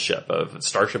capital ship of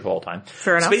starship of all time.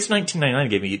 Fair enough. Space 1999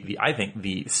 gave me I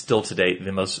think still today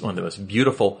one of the most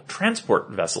beautiful transport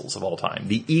vessels of all time,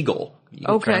 the Eagle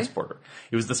transporter.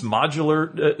 It was this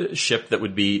modular ship that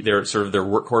would be their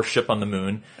workhorse ship on the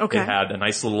moon. Okay. It had a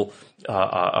nice little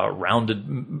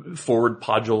rounded forward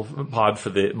pod for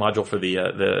the module for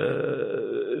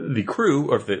the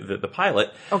crew or the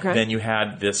pilot. Okay. Then you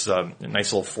had this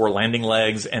nice little 4 landing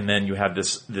legs, and then you had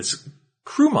this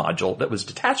crew module that was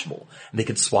detachable. And they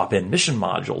could swap in mission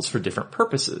modules for different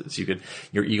purposes.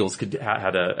 Your Eagles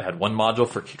had one module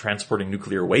for transporting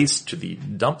nuclear waste to the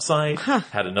dump site,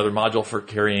 had another module for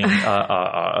carrying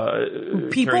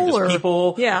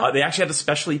people. Yeah. They actually had a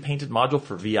specially painted module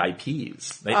for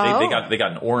VIPs. They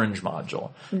got an orange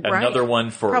module. Another one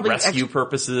for rescue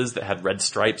purposes that had red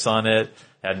stripes on it.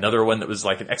 Had another one that was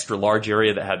like an extra large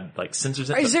area that had like sensors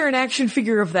in it. Is there an action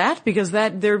figure of that? Because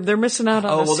they're missing out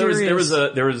on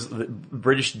there was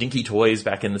British Dinky Toys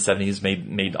back in the 70s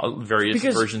made various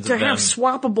versions of them. To have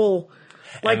swappable,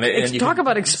 talk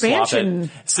about expansion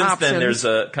Since options. then, there's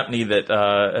a company that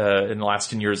in the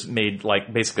last 10 years made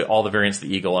like basically all the variants of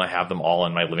the Eagle, and I have them all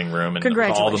in my living room and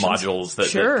all the modules.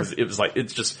 Because it was like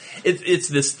it's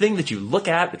this thing that you look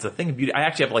at. It's a thing of beauty. I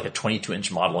actually have like a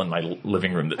 22-inch model in my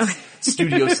living room that's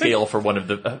studio scale for one of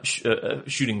the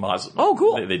shooting modules. Oh,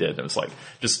 cool! They did. It was like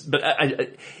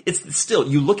it's still,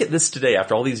 you look at this today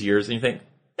after all these years and you think,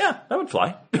 yeah, that would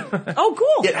fly. Oh,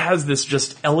 cool! It has this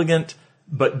just elegant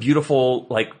but beautiful,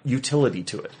 like, utility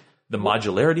to it. The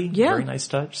modularity, very nice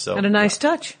touch. And a nice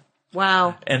touch.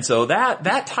 Wow. And so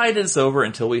that tied us over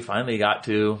until we finally got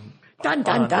to dun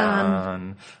dun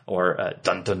dun, or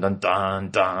dun dun dun dun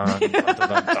dun dun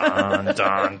dun dun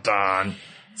dun dun.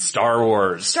 Star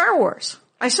Wars. Star Wars.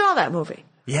 I saw that movie.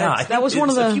 Yeah, that was one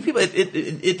of the. A few people.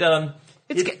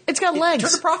 It's got legs. It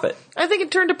turned a profit. I think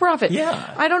it turned a profit.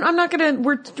 Yeah. I'm not gonna,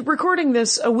 we're recording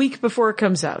this a week before it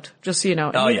comes out, just so you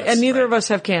know. Oh, yes, and neither of us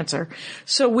have cancer.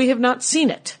 So we have not seen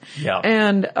it. Yeah.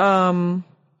 And,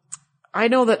 I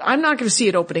know that I'm not going to see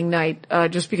it opening night,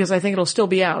 just because I think it'll still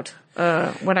be out,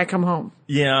 when I come home.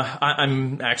 Yeah,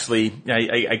 I'm actually,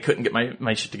 I couldn't get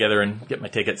my shit together and get my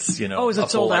tickets, Oh, is it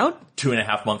sold out?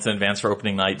 2.5 months in advance for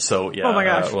opening night, so yeah. Oh my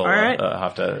gosh. We'll all right.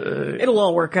 have to, it'll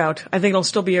all work out. I think it'll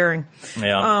still be airing.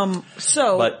 yeah.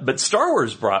 But Star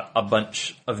Wars brought a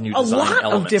bunch of new design lot of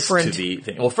elements different. to the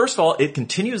thing. Well, first of all, it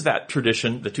continues that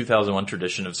tradition, the 2001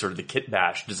 tradition of sort of the kit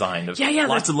bash design of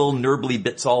lots of little nerdly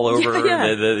bits all over,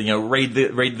 raid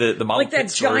the model like that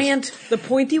kit stores. giant, the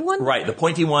pointy one? Right, the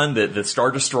pointy one, the Star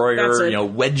Destroyer, That's it.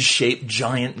 wedge-shaped,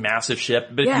 giant, massive ship.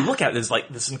 But if you look at it, there's like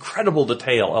this incredible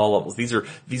detail at all levels. These are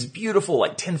these beautiful,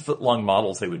 like 10-foot-long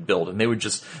models they would build, and they would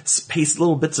just paste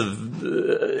little bits of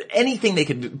anything they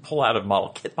could pull out of model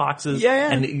kit boxes,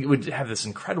 and it would have this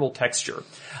incredible texture.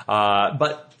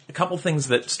 But a couple things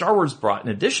that Star Wars brought in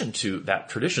addition to that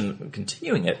tradition,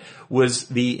 continuing it, was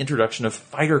the introduction of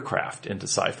fighter craft into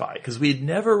sci-fi. Because we had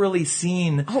never really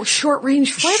seen...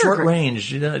 short-range fighter craft. Short-range,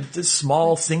 just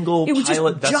small, single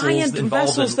pilot vessels giant involved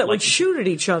vessels in, that would shoot at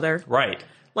each other. Right.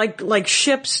 Like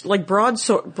ships, like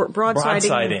broadsiding.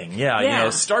 Broadsiding,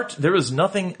 yeah. There was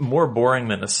nothing more boring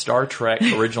than a Star Trek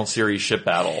original series ship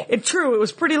battle. It's true. It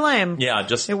was pretty lame. Yeah,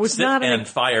 just it was sit not and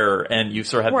fire, and you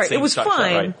sort of had the same it was shot,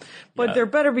 fine, right? but there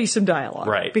better be some dialogue.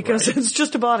 Right. Because it's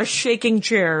just about a shaking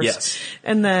chairs. Yes.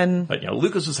 And then... But,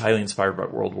 Lucas was highly inspired by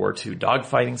World War II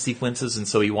dogfighting sequences, and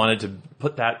so he wanted to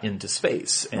put that into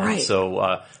space. And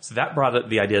so that brought up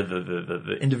the idea of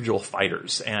the individual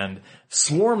fighters, and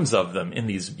swarms of them in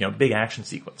these, big action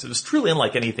sequences. It was truly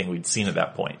unlike anything we'd seen at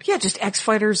that point. Yeah, just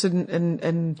X-fighters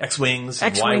and X-Wings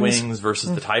and Y-Wings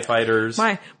versus the TIE fighters.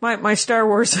 My Star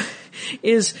Wars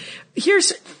is,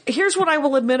 here's what I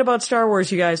will admit about Star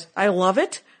Wars, you guys. I love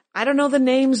it. I don't know the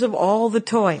names of all the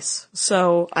toys.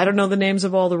 So I don't know the names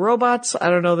of all the robots. I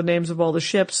don't know the names of all the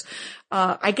ships.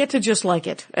 I get to just like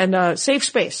it. And, safe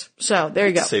space. So there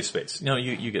you go. Safe space.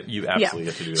 You absolutely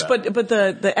get to do that. But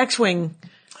the X-Wing,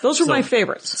 those were my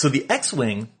favorites. So the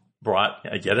X-Wing brought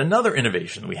yet another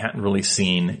innovation that we hadn't really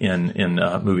seen in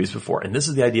movies before. And this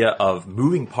is the idea of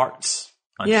moving parts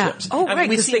on ships. Oh, right.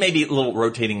 We've seen maybe little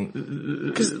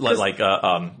rotating,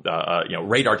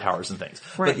 radar towers and things.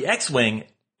 Right. But the X-Wing,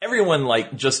 everyone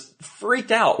just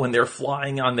freaked out when they're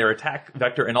flying on their attack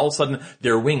vector, and all of a sudden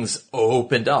their wings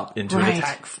opened up into an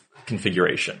attack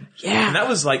configuration. Yeah. And that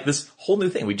was this whole new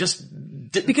thing. We just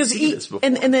didn't see this before.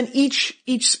 And then each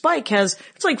spike has,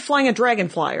 it's like flying a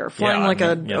dragonfly or flying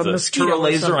a mosquito. Turbo or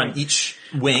laser something. on each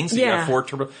wing, so you have 4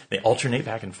 turbo. They alternate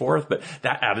back and forth, but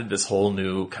that added this whole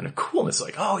new kind of coolness.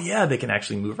 Like, oh yeah, they can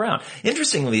actually move around.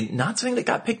 Interestingly, not something that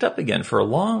got picked up again for a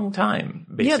long time.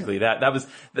 Basically, that was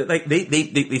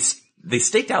they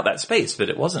staked out that space, but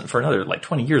it wasn't for another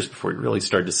 20 years before we really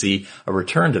started to see a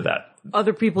return to that.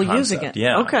 Other people concept. using it.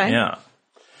 Yeah. Okay. Yeah.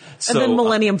 And then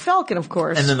Millennium Falcon, of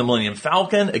course. And then the Millennium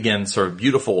Falcon, again, sort of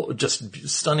beautiful, just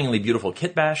stunningly beautiful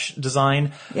kit bash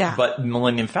design. Yeah. But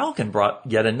Millennium Falcon brought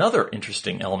yet another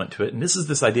interesting element to it. And this is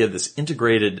this idea of this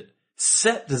integrated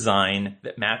set design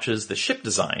that matches the ship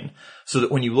design. So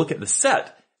that when you look at the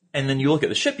set and then you look at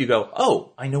the ship, you go,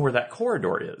 oh, I know where that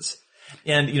corridor is.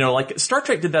 And, Star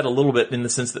Trek did that a little bit in the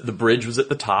sense that the bridge was at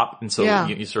the top. And so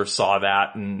you sort of saw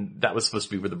that, and that was supposed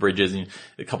to be where the bridge is. And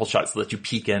a couple shots let you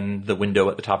peek in the window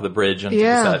at the top of the bridge.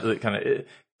 And kind of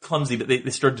clumsy, but they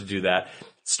started to do that.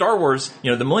 Star Wars,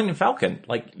 the Millennium Falcon,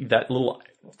 that little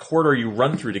corridor you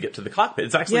run through to get to the cockpit,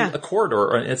 it's actually a corridor,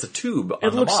 or it's a tube on the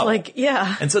model. It looks like,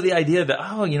 And so the idea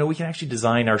that, we can actually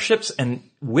design our ships and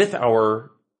with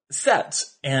our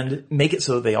sets and make it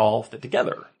so they all fit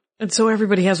together. And so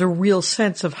everybody has a real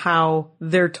sense of how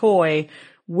their toy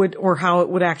would, or how it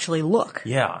would actually look.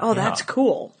 Yeah. Oh, that's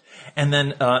cool. And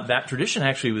then that tradition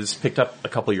actually was picked up a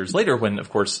couple of years later when, of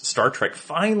course, Star Trek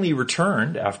finally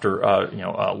returned after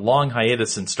a long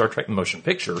hiatus in Star Trek the Motion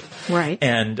Picture. Right.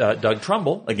 And Doug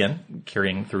Trumbull, again,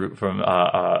 carrying through from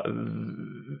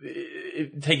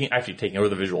taking over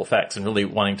the visual effects and really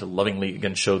wanting to lovingly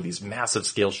again show these massive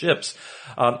scale ships,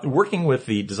 working with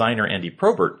the designer Andy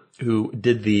Probert, who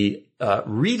did the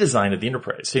redesign of the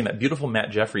Enterprise, taking that beautiful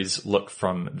Matt Jeffries look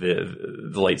from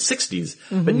the late 60s,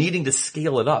 but needing to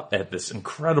scale it up at this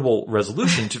incredible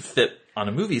resolution to fit on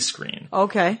a movie screen.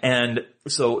 Okay. And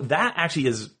so that actually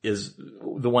is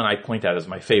the one I point out as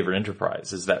my favorite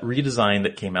Enterprise is that redesign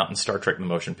that came out in Star Trek: The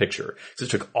Motion Picture. So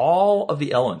it took all of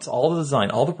the elements, all the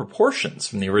design, all the proportions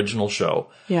from the original show,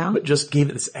 but just gave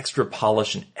it this extra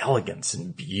polish and elegance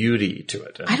and beauty to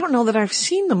it. And I don't know that I've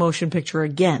seen the motion picture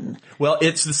again. well,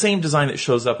 it's the same design that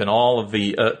shows up in all of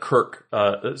the Kirk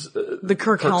Helm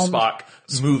Spock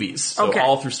movies. So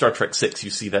all through Star Trek 6, you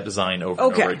see that design over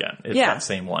and over again. It's that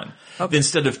same one.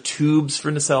 Instead of tubes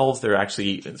for nacelles, they're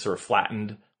actually sort of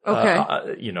flattened.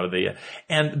 But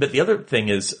the other thing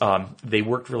is, they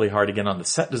worked really hard again on the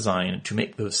set design to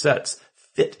make those sets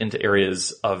fit into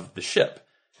areas of the ship.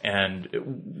 And,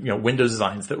 window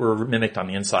designs that were mimicked on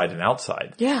the inside and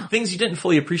outside. Yeah. Things you didn't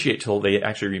fully appreciate till they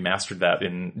actually remastered that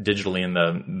digitally in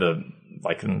the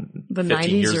 15 90s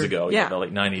years ago. The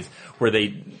late 90s, where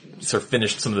they sort of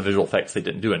finished some of the visual effects they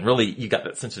didn't do. And really, you got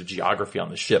that sense of geography on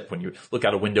the ship when you look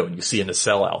out a window and you see a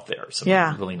nacelle out there. Some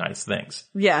really nice things.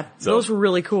 Yeah. So, those were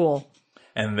really cool.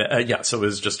 And, so it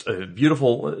was just a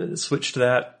beautiful switch to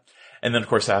that. And then, of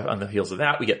course, on the heels of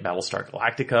that, we get Battlestar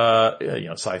Galactica,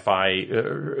 sci-fi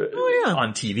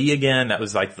on TV again. That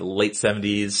was like the late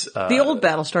 70s. The old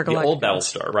Battlestar Galactica. The old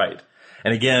Battlestar, right.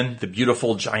 And again, the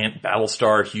beautiful giant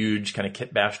Battlestar, huge kind of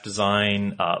kit bash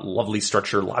design, lovely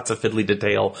structure, lots of fiddly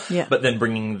detail. Yeah. But then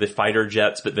bringing the fighter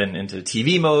jets, but then into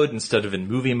TV mode instead of in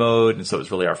movie mode. And so it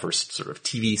was really our first sort of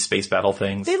TV space battle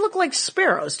things. They look like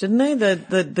sparrows, didn't they?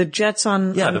 The jets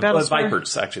on Battlestar? The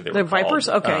Vipers, actually. They were Vipers?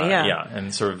 called. Okay, Yeah,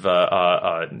 and sort of,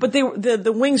 but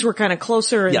the wings were kind of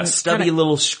closer. And stubby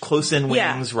little close-in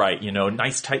wings, right.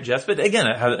 Nice tight jets. But again,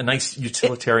 it had a nice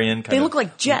utilitarian kind of. They look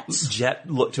like jets. Jet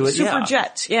look to it, Super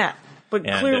jets, yeah. But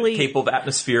and clearly capable of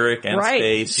atmospheric and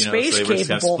space, space so they were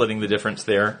kind of splitting the difference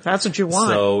there. That's what you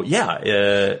want. So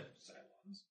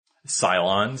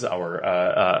Cylons,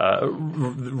 our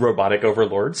robotic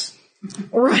overlords,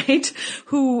 right?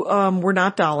 Who were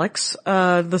not Daleks.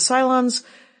 The Cylons,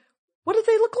 what did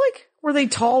they look like? Were they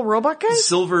tall robot guys?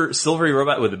 Silvery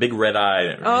robot with a big red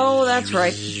eye. Oh, that's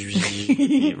right.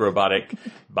 Robotic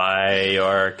by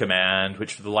your command,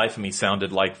 which for the life of me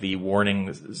sounded like the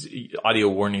audio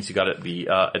warnings you got at the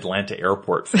Atlanta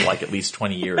airport for like at least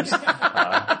 20 years.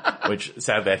 Which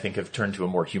sadly I think have turned to a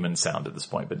more human sound at this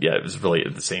point. But yeah, it was really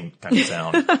the same kind of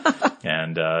sound.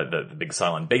 And the big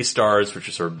Cylon base stars, which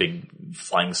are sort of big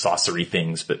flying saucery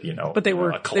things, but they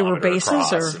were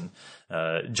bases or?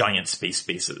 Giant space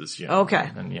bases, Okay.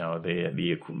 And,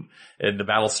 the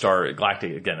Battlestar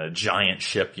Galactica, again, a giant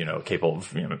ship, capable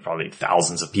of, probably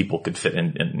thousands of people could fit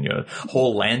in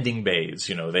whole landing bays,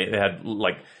 they had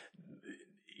like,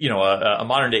 a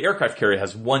modern day aircraft carrier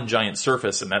has one giant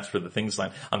surface and that's where the things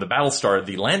land. On the Battlestar,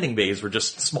 the landing bays were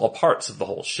just small parts of the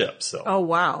whole ship, so. Oh,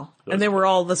 wow. And they were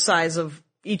all the size of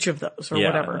each of those or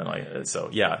whatever.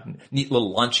 Neat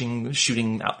little launching,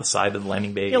 shooting out the side of the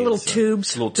landing bay. Little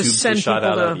tubes. Little tubes to shot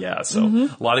out of. Yeah, so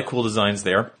a lot of cool designs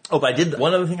there. Oh, but I did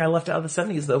one other thing I left out of the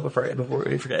 70s though before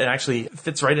we forget. It actually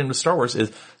fits right into Star Wars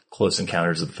is Close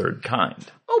Encounters of the Third Kind.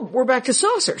 Oh, we're back to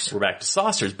saucers. We're back to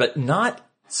saucers, but not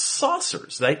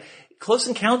saucers. Close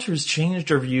Encounters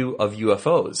changed our view of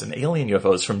UFOs and alien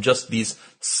UFOs from just these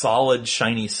solid,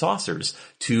 shiny saucers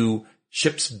to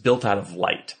ships built out of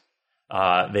light.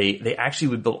 They actually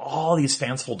would build all these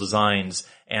fanciful designs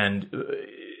and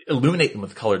illuminate them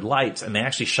with colored lights, and they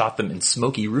actually shot them in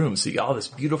smoky rooms. So you got all this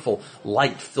beautiful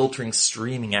light filtering,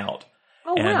 streaming out.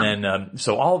 Oh, and then,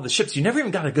 so all of the ships, you never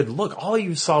even got a good look. All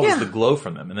you saw was the glow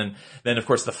from them. And then of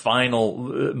course the final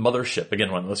mothership,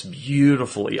 again, one of the most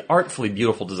artfully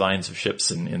beautiful designs of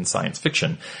ships in science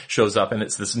fiction shows up. And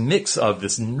it's this mix of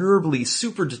this nerdly,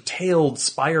 super detailed,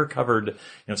 spire covered,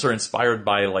 sort of inspired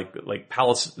by like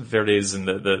Palos Verdes and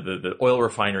the oil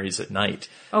refineries at night.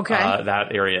 Okay.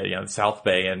 That area, the South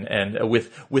Bay and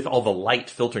with all the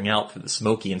light filtering out through the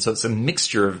smoky. And so it's a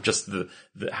mixture of just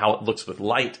how it looks with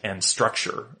light and structure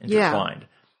intertwined.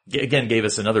 Yeah. Again, gave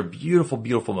us another beautiful,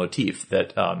 beautiful motif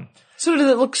that, So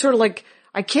does it look sort of like,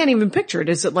 I can't even picture it.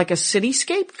 Is it like a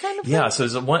cityscape kind of thing? Yeah, so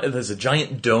there's a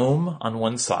giant dome on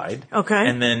one side. Okay.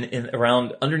 And then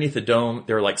underneath the dome,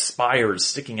 there are like spires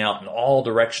sticking out in all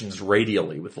directions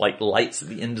radially with like lights at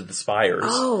the end of the spires.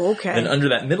 Oh, okay. And under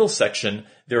that middle section,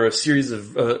 there are a series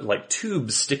of like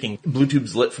tubes sticking, blue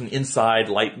tubes lit from the inside,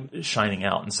 light shining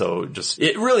out. And so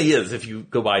it really is, if you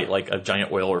go by like a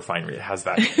giant oil refinery, it has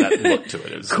that look to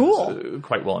it. It's cool. It's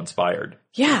quite well inspired.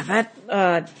 Yeah,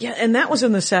 and that was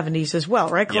in the 70s as well,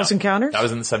 right? Close Encounters? That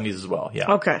was in the 70s as well,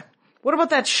 yeah. Okay. What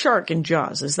about that shark in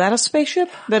Jaws? Is that a spaceship?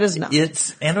 That is not.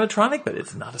 It's animatronic, but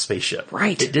it's not a spaceship.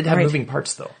 Right. It did have moving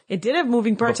parts though. It did have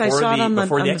moving parts. I saw it on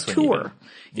the tour.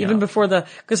 Even before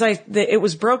because it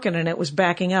was broken and it was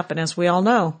backing up, and as we all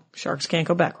know, sharks can't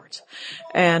go backwards.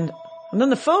 And And then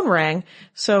the phone rang,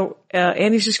 so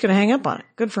Andy's just going to hang up on it.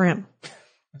 Good for him.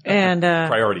 And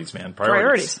Priorities, man.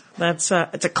 priorities. That's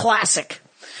it's a classic.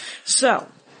 So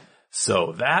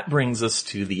that brings us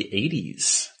to the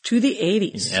 80s. to the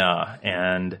 80s. Yeah,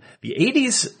 and the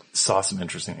 80s saw some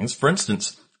interesting things. For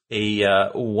instance,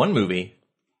 one movie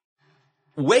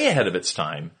way ahead of its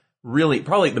time, really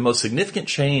probably the most significant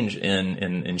change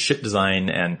in ship design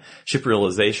and ship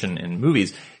realization in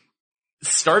movies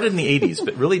started in the 80s,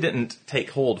 but really didn't take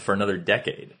hold for another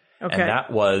decade. Okay. And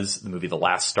that was the movie The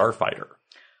Last Starfighter.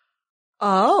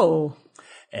 Oh.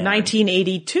 And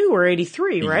 1982 or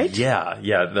 83, right? Yeah,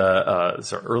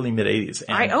 the early mid 80s.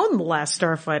 I own The Last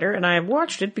Starfighter, and I have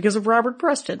watched it because of Robert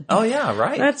Preston. Oh yeah,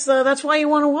 right. That's why you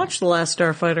want to watch The Last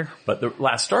Starfighter. But The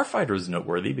Last Starfighter is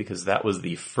noteworthy because that was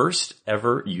the first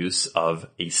ever use of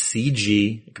a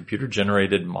CG,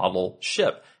 computer-generated model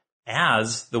ship,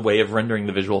 as the way of rendering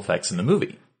the visual effects in the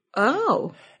movie.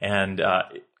 Oh. And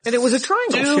it was a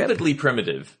triangle ship. Stupidly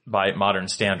primitive by modern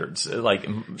standards.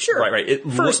 Sure. Right. It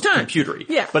First looked time. computery.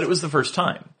 Yeah. But it was the first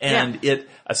time. And it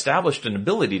established an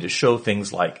ability to show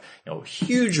things like,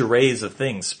 huge arrays of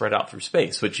things spread out through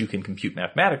space, which you can compute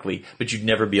mathematically, but you'd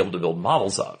never be able to build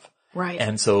models of. Right.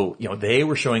 And so, they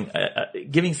were showing,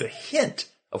 giving us a hint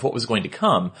of what was going to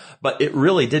come, but it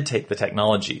really did take the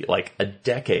technology like a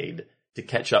decade to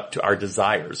catch up to our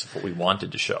desires of what we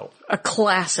wanted to show. A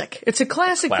classic. It's a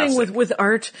classic thing with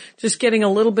art, just getting a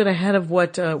little bit ahead of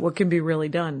what can be really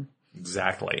done.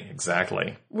 Exactly.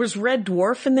 Was Red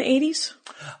Dwarf in the 80s?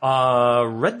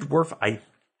 Red Dwarf, I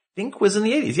think, was in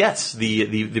the 80s. Yes,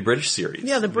 the British series.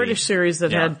 Yeah, the British series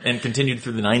that had and continued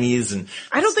through the 90s. And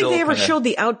I don't think they ever showed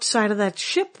the outside of that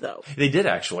ship, though. They did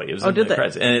actually. It was in did the they?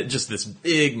 credits, and just this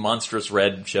big monstrous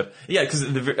red ship. Yeah, because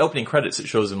in the opening credits it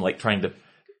shows them like trying to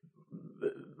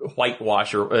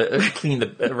whitewash or clean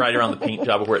the right around the paint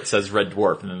job where it says Red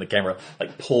Dwarf, and then the camera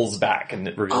like pulls back and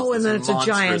it reveals Oh, and then this it's a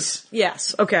giant. monstrous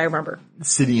Yes. Okay, I remember.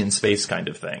 city in space kind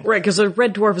of thing. Right, because a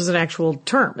red dwarf is an actual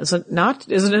term, is it not?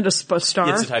 Isn't it a star?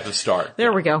 It's a type of star.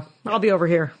 There we go. I'll be over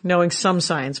here knowing some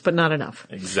science, but not enough.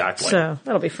 Exactly. So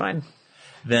that'll be fine.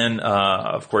 Then,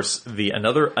 of course,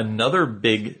 another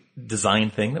big design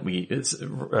thing that we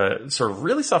sort of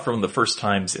really saw for one of the first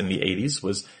times in the 80s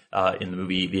was in the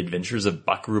movie The Adventures of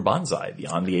Buckaroo Banzai,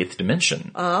 Beyond the Eighth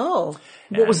Dimension. Oh.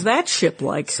 What was that ship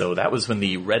like? So that was when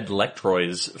the red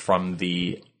Lectroids from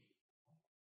the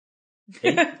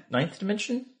ninth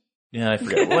dimension? Yeah, I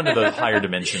forget. One of the higher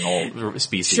dimensional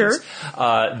species. Sure.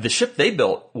 The ship they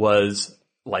built was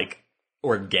like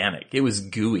organic. It was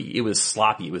gooey. It was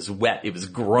sloppy. It was wet. It was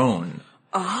grown.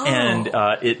 Oh. And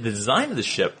the design of the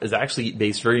ship is actually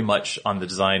based very much on the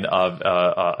design of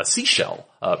a seashell,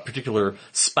 a particular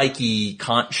spiky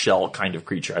conch shell kind of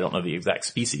creature. I don't know the exact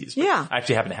species. But Yeah. I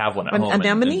actually happen to have one at home.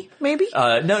 Anemone, maybe?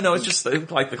 No, it's just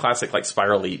like the classic like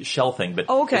spirally shell thing. But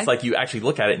Oh, okay. it's like you actually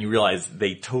look at it and you realize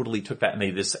they totally took that and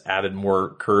they just added more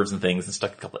curves and things and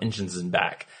stuck a couple engines in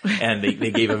back. And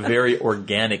they gave a very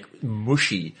organic,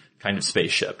 mushy kind of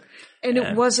spaceship. And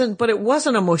it wasn't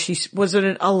a mushy, was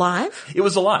it alive? It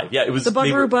was alive. Yeah, it was. The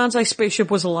Buckaroo Banzai spaceship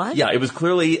was alive? Yeah, it was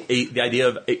clearly the idea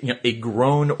of a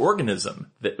grown organism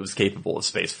that was capable of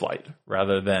space flight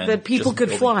rather than That people just could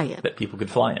building- fly in. That people could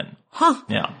fly in. Huh.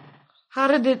 Yeah. How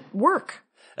did it work?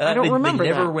 I don't remember They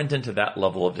never that. went into that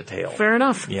level of detail. Fair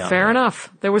enough. Yeah. Fair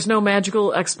enough. There was no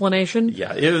magical explanation.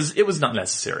 Yeah, it was not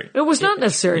necessary. It was not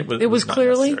necessary. It was not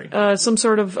clearly necessary. some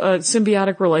sort of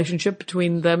symbiotic relationship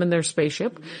between them and their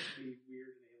spaceship.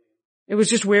 It was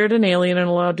just weird and alien and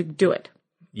allowed to do it.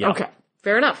 Yeah. Okay.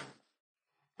 Fair enough.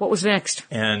 What was next?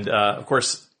 And of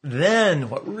course, then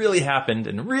what really happened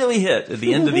and really hit at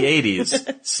the end of the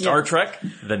 80s, Star Trek: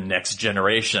 The Next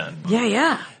Generation.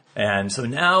 Yeah. And so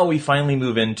now we finally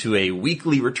move into a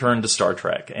weekly return to Star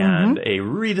Trek and a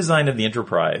redesign of the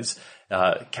Enterprise,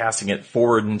 casting it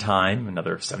forward in time,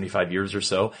 another 75 years or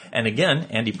so. And again,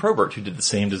 Andy Probert, who did the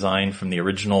same design from the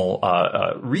original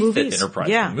refit Movies. Enterprise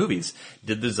Yeah. from the movies,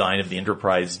 did the design of the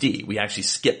Enterprise D. We actually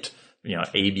skipped, A,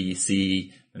 B,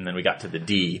 C, and then we got to the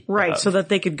D. Right, so that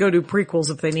they could go do prequels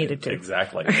if they needed to.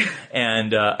 Exactly.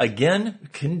 And again,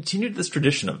 continued this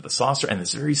tradition of the saucer and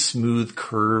this very smooth,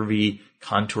 curvy,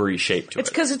 contoury shape to it. It's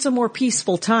because it's a more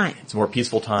peaceful time. It's a more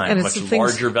peaceful time, And much it's the things-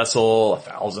 larger vessel,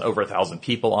 over 1,000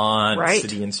 people on, Right.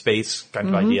 city in space kind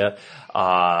of idea.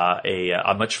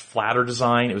 A much flatter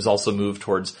design. It was also moved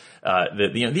towards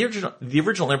the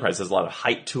original Enterprise has a lot of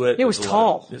height to it. It was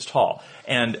tall. It was tall.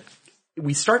 And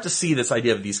we start to see this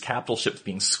idea of these capital ships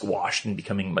being squashed and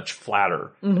becoming much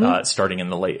flatter, starting in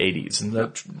the late 80s. And the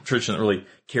tradition that really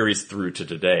carries through to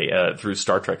today, through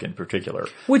Star Trek in particular.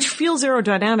 Which feels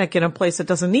aerodynamic in a place it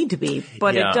doesn't need to be,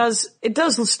 but Yeah. it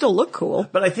does still look cool.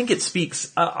 But I think it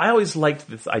speaks, I always liked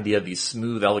this idea of these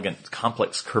smooth, elegant,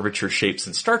 complex curvature shapes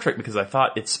in Star Trek because I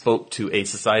thought it spoke to a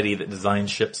society that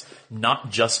designs ships not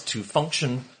just to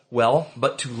function well,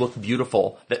 but to look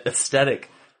beautiful, that aesthetic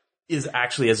is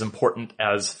actually as important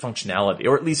as functionality,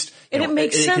 or at least, And it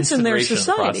makes sense in their consideration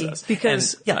society, process.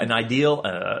 because- And, an ideal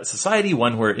society,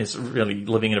 one where it's really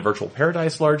living in a virtual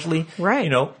paradise largely.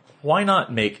 Right. Why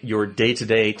not make your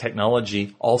day-to-day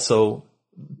technology also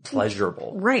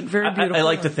pleasurable? Right, very beautiful. I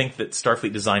like to think that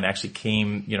Starfleet design actually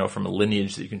came, from a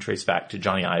lineage that you can trace back to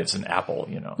Johnny Ives and Apple,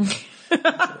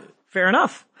 Fair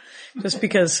enough. Just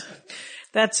because.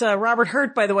 That's Robert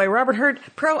Hurt, by the way. Robert Hurt,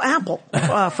 pro-Apple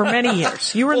for many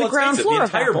years. You were in the ground floor the of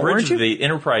entire Apple, bridge weren't you? of the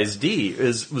Enterprise D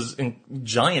was in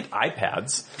giant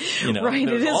iPads. Right,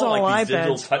 There's it is all like these iPads.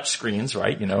 digital touch screens,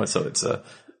 right? So it's a.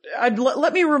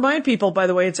 Let me remind people, by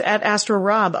the way, it's at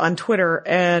AstroRob on Twitter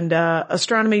and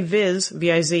astronomyviz,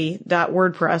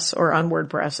 VIZ.wordpress or on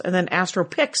WordPress, and then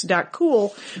astropics.cool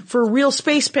for real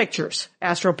space pictures.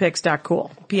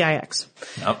 Astropics.cool, PIX.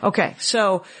 Yep. Okay,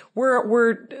 so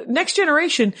we're Next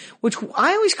Generation, which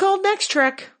I always called Next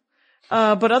Trek.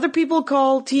 But other people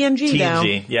call TNG now.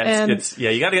 TNG, yeah, And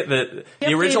you got to get the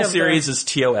update original of the- series is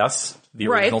TOS, the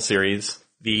original Right. series.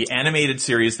 The animated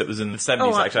series that was in the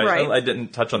 70s, Oh, actually, right. I didn't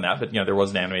touch on that, but there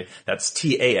was an animated. That's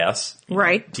TAS,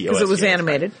 Right, 'cause TOS, it was right.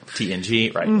 animated.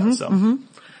 TNG, right? So,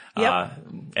 Yep.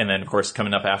 and then of course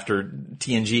coming up after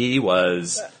TNG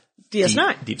was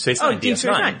DS9. Deep Space Oh, Nine, Deep Space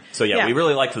Nine. So Yeah. we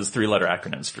really like those 3-letter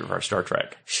acronyms for our Star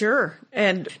Trek. Sure.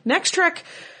 And Next Trek,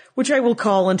 which I will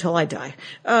call until I die,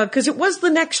 because it was the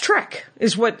Next Trek,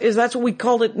 that's what we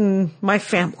called it in my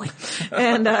family,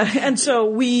 and so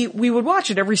we would watch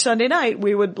it every Sunday night.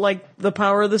 We would like The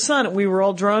Power of the Sun. We were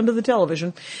all drawn to the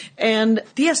television, and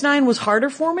DS9 was harder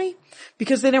for me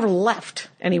because they never left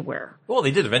anywhere. Well,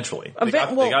 they did eventually. They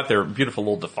got their beautiful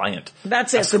little Defiant.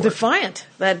 That's it, escort. the Defiant.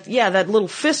 That little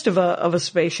fist of a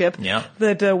spaceship. Yeah.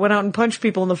 That went out and punched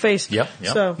people in the face. Yep.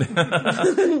 So.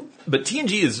 But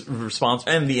TNG is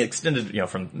responsible, and the extended,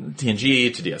 from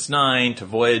TNG to DS9 to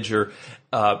Voyager.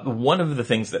 One of the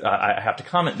things that I have to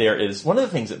comment there is one of the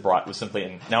things it brought was simply,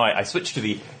 and now I switched to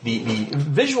the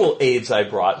visual aids I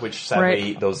brought, which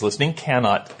sadly those listening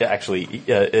cannot actually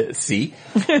see.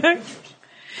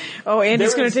 Oh,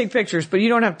 Andy's going to take pictures, but you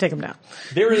don't have to take them now.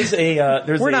 There is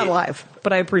We're not live,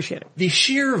 but I appreciate it. The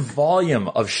sheer volume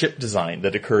of ship design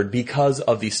that occurred because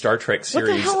of the Star Trek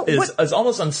series hell? is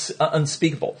almost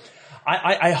unspeakable.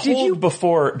 I hold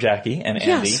before Jackie and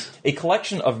Andy Yes. a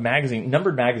collection of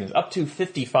numbered magazines, up to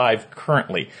 55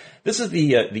 currently. This is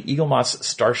the Eagle Moss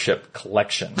Starship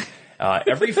collection.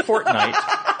 Every fortnight,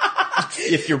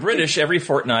 if you're British, every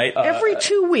fortnight. Every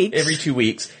 2 weeks. Every 2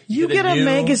 weeks. You get a new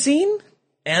magazine?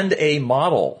 and a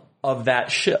model of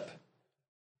that ship.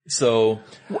 So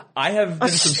I have been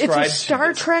subscribed It's a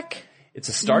Star Trek It's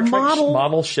a Star Trek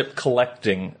model ship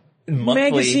collecting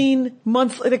monthly magazine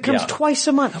monthly that comes twice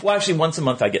a month. Well, actually, once a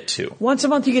month I get 2. Once a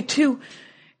month you get 2.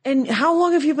 And how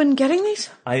long have you been getting these?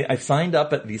 I signed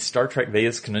up at the Star Trek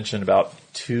Vegas convention about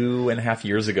 2.5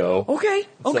 years ago. Okay.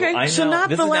 So not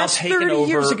this the is now last taken 30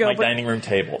 years over ago. my but dining room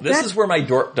table. This is where my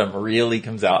dorkdom really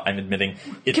comes out. I'm admitting.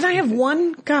 Can I have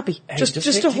one copy? Hey,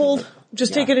 just to hold.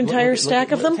 Just take an entire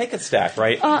stack of them? Take a stack,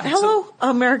 right? Hello,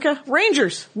 America.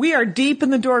 Rangers. We are deep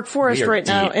in the Dork Forest right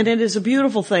now, deep. and it is a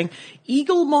beautiful thing.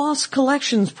 Eagle Moss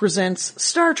Collections presents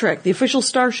Star Trek, the official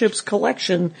Starships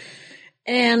collection.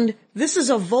 And this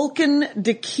is a Vulcan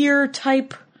Dakir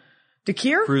type.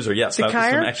 Dakir? Cruiser, yes. That was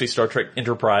Dakir? from actually Star Trek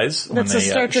Enterprise when That's a they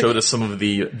Star Trek- showed us some of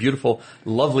the beautiful,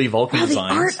 lovely Vulcan Wow, the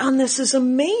designs. art on this is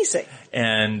amazing.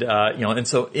 And, and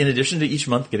so in addition to each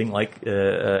month getting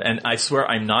and I swear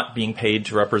I'm not being paid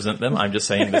to represent them. I'm just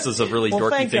saying this is a really Well, dorky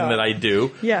thank thing God. that I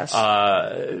do. Yes.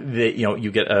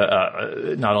 You get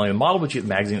not only the model, but you get a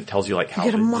magazine that tells you like how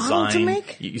get a the model to design,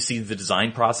 make? you see the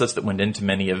design process that went into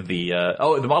many of the,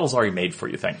 the model's already made for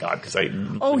you, thank God, because I,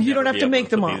 you don't have to make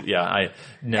the model.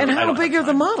 And how big are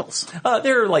the models?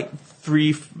 They're like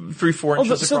 3-4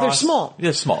 inches so they're across. small.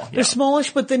 They're small. They're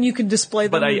smallish, but then you can display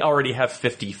them. But I already have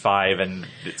 55 and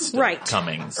it's still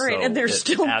coming. Right, so and they're it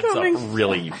still adds coming. Up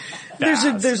really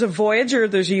fast. There's a Voyager,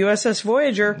 there's a USS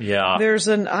Voyager. Yeah. There's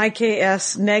an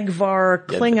IKS Negvar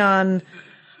Klingon.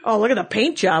 Oh, look at the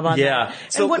paint job on that. Yeah.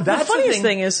 So and the that's the funniest thing-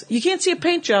 thing is, you can't see a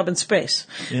paint job in space.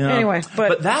 Yeah. Anyway,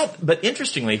 but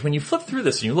interestingly, when you flip through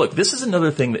this and you look, this is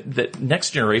another thing that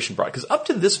Next Generation brought, because up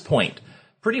to this point,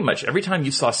 pretty much every time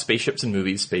you saw spaceships in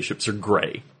movies, spaceships are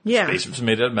gray. Yeah. Spaceships are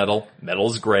made out of metal.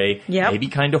 Metal's gray. Yep. Maybe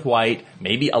kind of white.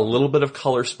 Maybe a little bit of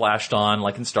color splashed on,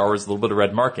 like in Star Wars, a little bit of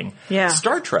red marking. Yeah.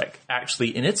 Star Trek,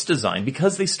 actually, in its design,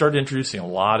 because they started introducing a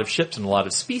lot of ships and a lot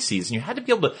of species, and you had to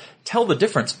be able to tell the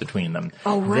difference between them.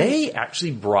 Oh, right. They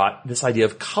actually brought this idea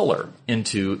of color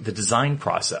into the design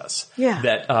process. Yeah.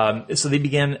 That, so they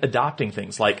began adopting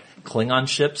things like Klingon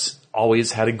ships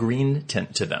always had a green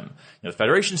tint to them. You know, the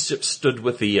Federation ships stood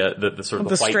with the sort of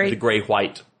the white, straight, the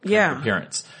gray-white yeah,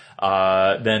 appearance.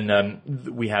 Then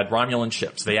we had Romulan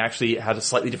ships. They actually had a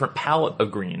slightly different palette of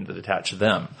green that attached to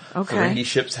them. Okay. Ferengi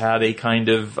ships had a kind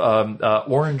of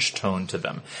orange tone to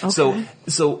them. Okay.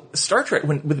 So Star Trek,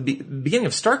 with the beginning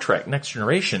of Star Trek Next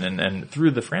Generation and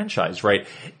through the franchise, right,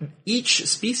 each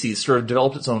species sort of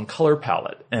developed its own color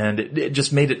palette, and it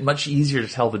just made it much easier to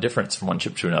tell the difference from one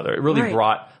ship to another. It really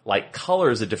brought, like,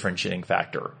 color as a differentiating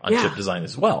factor on ship design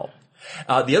as well.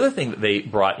 The other thing that they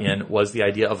brought in was the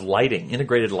idea of lighting,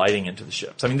 integrated lighting into the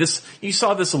ships. I mean, you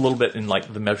saw this a little bit in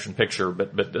like the motion picture,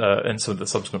 but and some of the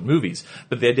subsequent movies.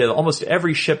 But the idea that almost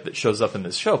every ship that shows up in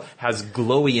this show has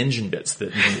glowy engine bits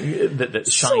that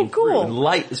shine through. And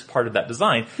light is part of that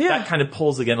design. Yeah. That kind of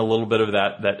pulls again a little bit of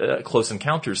that Close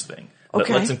Encounters thing. That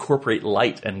Okay. let's incorporate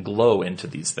light and glow into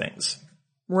these things.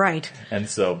 Right. And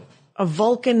so, A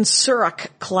Vulcan Surak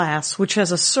class, which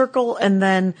has a circle and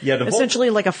then essentially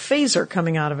like a phaser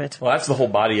coming out of it. well, that's the whole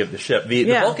body of the ship. The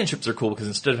Vulcan ships are cool because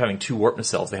instead of having two warp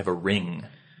nacelles, they have a ring,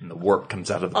 and the warp comes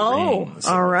out of the ring.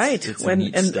 So all right. it's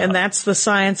And that's the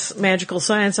science, magical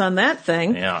science on that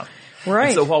thing. yeah. Right.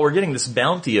 And so while we're getting this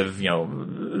bounty of,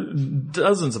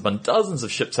 dozens upon dozens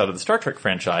of ships out of the Star Trek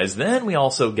franchise, then we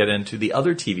also get into the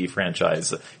other TV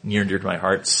franchise near and dear to my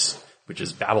heart, which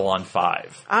is Babylon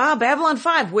 5. Babylon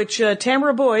 5, which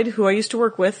Tamara Boyd, who I used to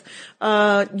work with,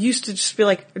 used to just be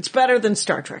like, it's better than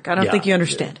Star Trek. I don't think you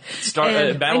understand.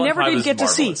 And I never did get to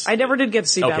see. I never did get to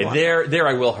see Babylon. Okay, there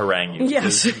I will harangue you.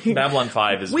 Yes. Babylon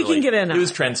 5 is We can get in on it was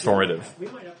it. transformative.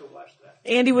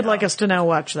 Andy would like us to now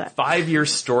watch that. 5-year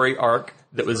story arc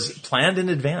that was planned in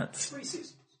advance.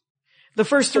 The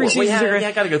first three seasons are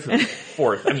I gotta go through the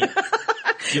fourth. I mean,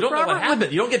 you don't know what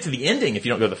happened. You don't get to the ending if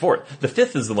you don't go to the fourth. The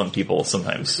fifth is the one people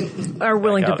sometimes are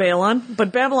willing to out. bail on.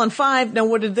 But Babylon 5, now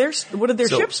what did their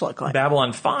ships look like?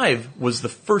 Babylon 5 was the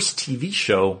first TV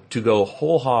show to go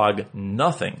whole hog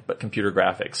nothing but computer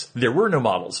graphics. There were no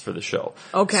models for the show.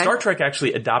 Okay. Star Trek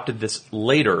actually adopted this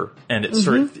later, and it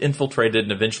sort of infiltrated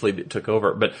and eventually it took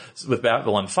over. But with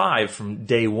Babylon 5, from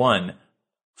day one,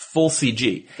 full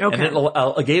CG. Okay.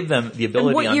 And it gave them the ability.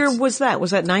 And what year was that? Was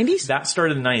that 90s? That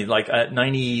started in 90s. Like,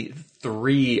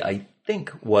 93, I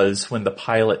think, was when the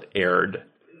pilot aired.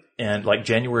 And like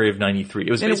January of 93. It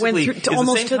was And it went basically through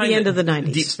almost to the end of the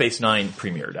 90s. Deep Space Nine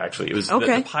premiered, actually. It was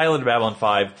Okay. the pilot of Babylon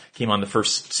 5 came on the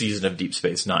first season of Deep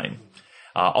Space Nine.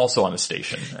 Also on the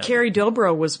station. Carrie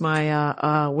Dobro was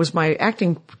my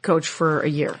acting coach for a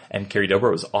year And Carrie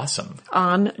Dobro was awesome.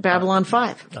 on Babylon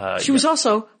 5. She was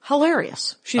also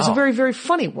hilarious. She's a very, very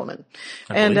funny woman.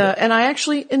 And I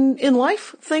actually in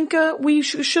life think, we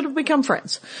should have become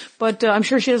friends. But, I'm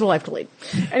sure she has a life to lead.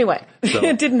 Anyway,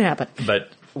 it didn't happen.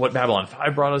 But what Babylon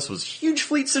 5 brought us was huge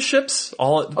fleets of ships.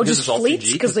 Just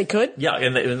fleets? Because they could? Yeah,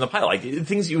 in the pilot, like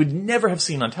things you would never have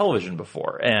seen on television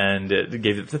before. And it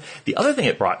gave it the other thing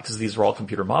it brought, because these were all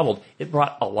computer modeled, it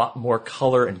brought a lot more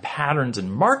color and patterns and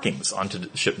markings onto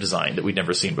the ship design that we'd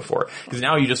never seen before. Because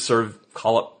now you just sort of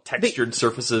call up textured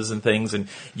surfaces and things, and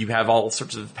you have all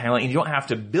sorts of paneling, and you don't have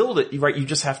to build it, right? You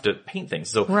just have to paint things.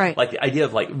 So, like the idea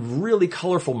of like really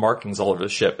colorful markings all over the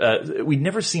ship, we'd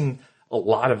never seen a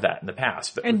lot of that in the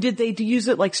past. But And did they use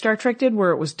it like Star Trek did,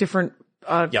 where it was different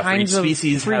for each kinds of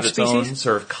species for had each its own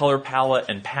sort of color palette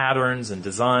and patterns and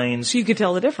designs. So you could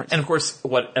tell the difference. And of course,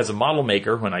 as a model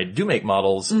maker, when I do make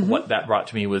models, what that brought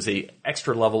to me was a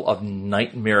extra level of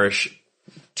nightmarish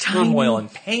turmoil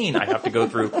and pain I have to go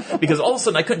through, because all of a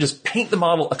sudden I couldn't just paint the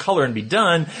model a color and be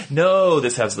done. No,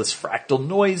 this has this fractal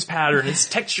noise pattern. It's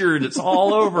textured. It's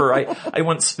all over. I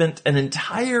once spent an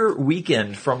entire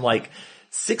weekend from like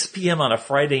 6 p.m. on a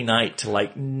Friday night to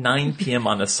like 9 p.m.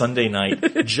 on a Sunday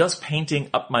night just painting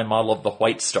up my model of the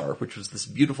White Star, which was this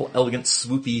beautiful, elegant,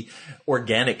 swoopy,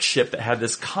 organic ship that had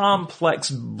this complex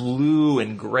blue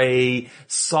and gray,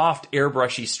 soft,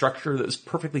 airbrushy structure that was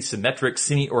perfectly symmetric,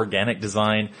 semi-organic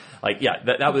design. Like, yeah,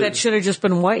 that should have just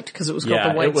been white, because it was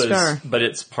called the White Star. But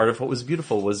it's part of what was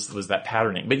beautiful was that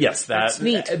patterning. But yes, That's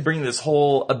neat. Bringing this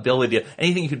whole ability,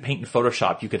 anything you could paint in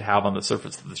Photoshop, you could have on the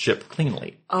surface of the ship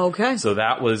cleanly. Okay. So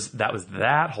that was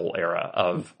that whole era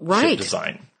of ship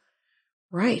design.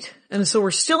 Right. And so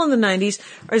we're still in the 90s.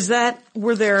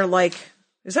 Were there like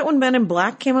Is that when Men in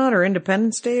Black came out, or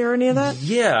Independence Day, or any of that?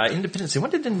 Yeah, Independence Day.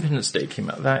 When did Independence Day came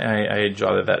out? I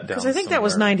jotted that down. Because I think that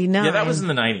was somewhere. 99. Yeah, that was in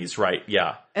the 90s, right?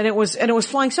 Yeah. And it was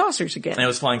flying saucers again. And it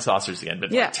was flying saucers again,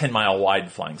 but Yeah. like 10-mile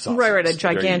wide flying saucers. Right, a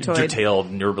gigantoid. Very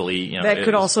detailed, nerbly, that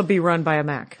could also be run by a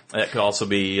Mac. That could also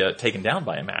be taken down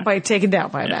by a Mac. Taken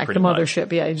down by a Mac, the mothership.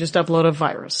 Much. Yeah, you just upload a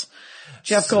virus.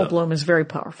 Jeff Goldblum is very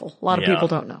powerful. A lot of people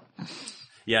don't know.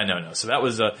 Yeah, no. So that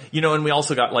was, and we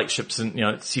also got like ships and,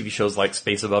 TV shows like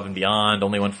Space Above and Beyond,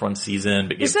 only went for one season.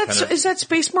 But is that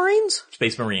Space Marines?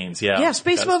 Space Marines, yeah. Yeah,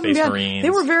 Space Above and Beyond. Marines.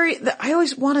 They were I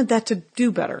always wanted that to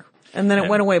do better. And then it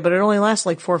went away, but it only lasted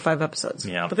like 4 or 5 episodes.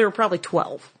 Yeah. But there were probably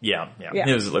 12. Yeah.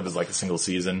 It was like a single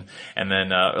season. And then,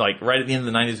 like right at the end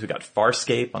of the 90s, we got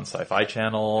Farscape on Sci-Fi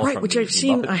Channel. Right, which I've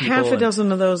seen a half a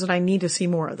dozen of those, and I need to see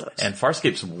more of those. And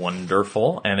Farscape's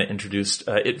wonderful, and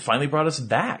it finally brought us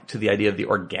back to the idea of the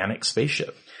organic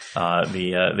spaceship.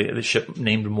 The ship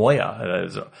named Moya.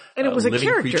 And it was a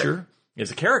character. Creature.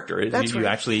 It's a character. That's you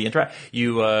right. actually interact.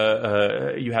 You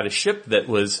had a ship that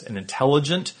was an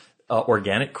intelligent,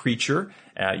 organic creature.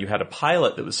 You had a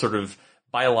pilot that was sort of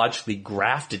biologically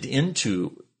grafted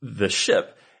into the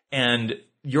ship, and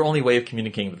your only way of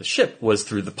communicating with the ship was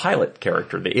through the pilot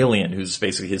character, the alien, who's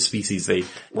basically his species. They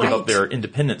give up their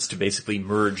independence to basically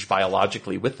merge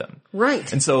biologically with them.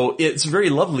 Right. And so it's very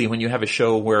lovely when you have a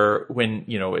show when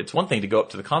it's one thing to go up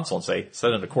to the console and say,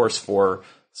 set in a course for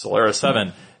Solaris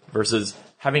 7 versus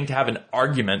having to have an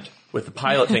argument with the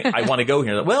pilot saying, I want to go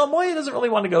here. Well, Moya doesn't really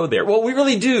want to go there. Well, we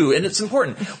really do, and it's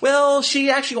important. Well, she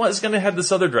actually is going to head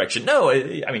this other direction. No,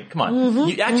 I mean, come on. Mm-hmm,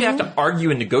 you actually have to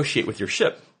argue and negotiate with your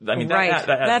ship. I mean, that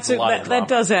adds a lot of drama. That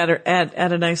does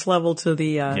add a nice level to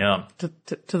the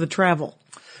to the travel.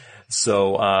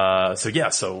 So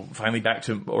finally back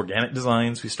to organic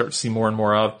designs we start to see more and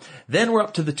more of. Then we're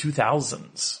up to the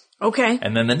 2000s. Okay.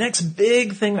 And then the next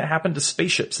big thing that happened to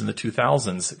spaceships in the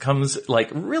 2000s comes like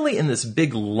really in this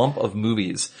big lump of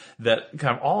movies that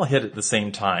kind of all hit at the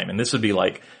same time. And this would be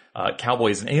like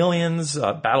Cowboys and Aliens,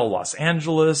 Battle Los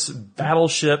Angeles,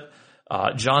 Battleship,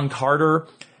 John Carter.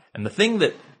 And the thing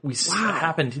that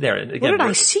happened there. Again, what did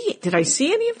I see? Did I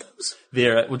see any of those?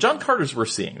 Well, John Carter's we're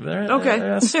seeing.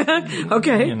 Okay.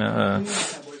 Okay.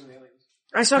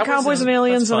 I saw Cowboys and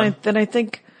Aliens, and then I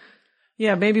think,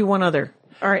 maybe one other.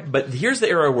 All right. But here's the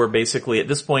era where basically at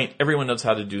this point everyone knows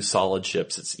how to do solid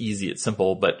ships. It's easy, it's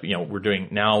simple, but we're doing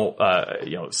now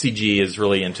CG is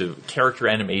really into character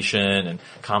animation and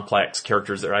complex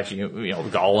characters that are actually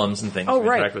golems and things to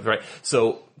interact with, right?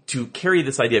 So to carry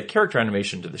this idea of character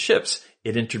animation to the ships,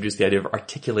 it introduced the idea of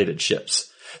articulated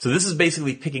ships. So this is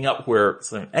basically picking up where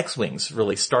X-Wings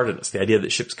really started us. The idea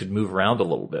that ships could move around a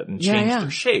little bit and change their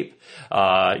shape.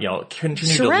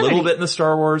 Continued a little bit in the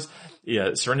Star Wars.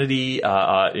 Yeah, Serenity,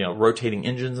 rotating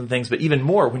engines and things, but even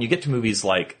more when you get to movies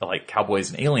like Cowboys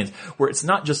and Aliens, where it's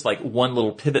not just like one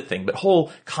little pivot thing, but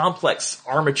whole complex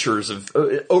armatures of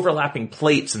overlapping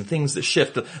plates and things that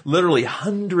shift, literally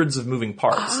hundreds of moving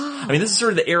parts. I mean, this is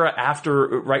sort of the era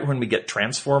right when we get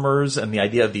Transformers and the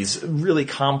idea of these really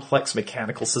complex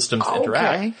mechanical systems to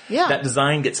interact. Okay. Yeah. That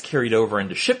design gets carried over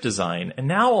into ship design, and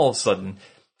now all of a sudden,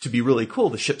 to be really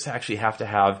cool, the ships actually have to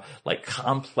have like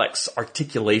complex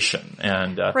articulation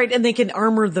and right, and they can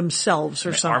armor themselves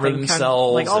or something. Armor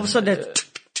themselves, like all of a sudden,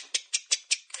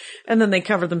 and then they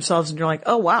cover themselves, and you're like,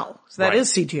 oh wow, so that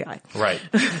is CGI, right?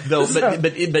 Though,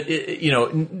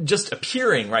 but just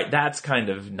appearing, right? That's kind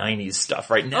of 90s stuff,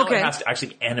 right? Now it has to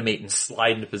actually animate and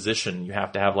slide into position. You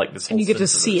have to have like this whole and you get to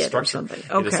sense of see it structure. or something.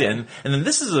 Okay, and then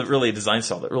this is really a design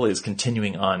style that really is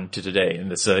continuing on to today, and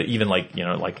it's even like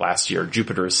last year,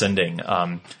 Jupiter Ascending,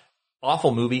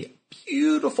 awful movie.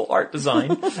 Beautiful art design.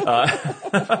 But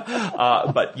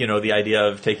the idea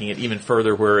of taking it even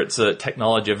further where it's a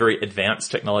very advanced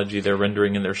technology they're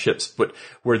rendering in their ships, but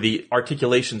where the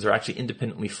articulations are actually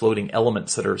independently floating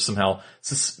elements that are somehow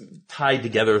tied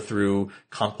together through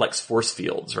complex force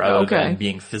fields rather than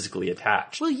being physically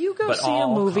attached. Will you go see a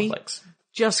movie complex.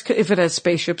 Just if it has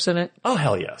spaceships in it? Oh,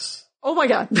 hell yes. Oh my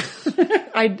God.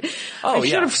 I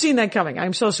should have seen that coming.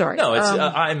 I'm so sorry. No,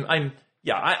 it's,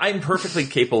 I'm perfectly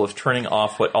capable of turning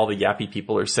off what all the yappy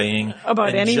people are saying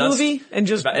about any movie and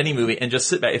just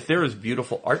sit back. If there is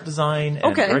beautiful art design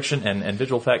and direction and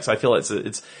visual effects, I feel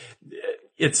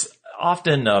it's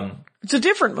often it's a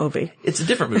different movie. It's a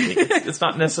different movie. It's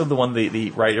not necessarily the one the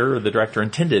writer or the director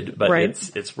intended, but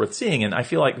it's worth seeing. And I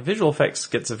feel like visual effects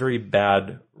gets a very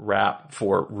bad rap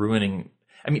for ruining.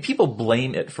 I mean, people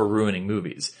blame it for ruining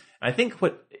movies. And I think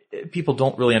what people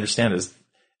don't really understand is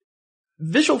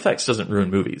visual effects doesn't ruin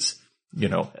movies.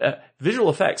 Visual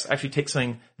effects actually take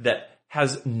something that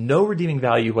has no redeeming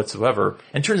value whatsoever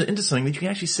and turns it into something that you can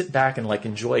actually sit back and like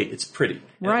enjoy. It's pretty.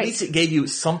 And Right. At least it gave you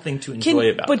something to enjoy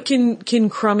about it. But can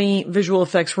crummy visual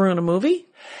effects ruin a movie?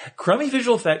 Crummy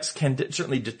visual effects can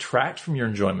certainly detract from your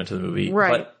enjoyment of the movie.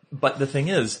 Right. But the thing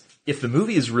is, if the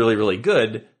movie is really, really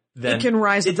good, then it can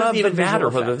rise it above doesn't even the visual matter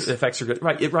whether effects. the effects are good.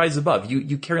 Right. It rises above.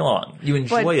 You carry along. You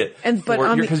enjoy it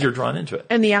because you're drawn into it.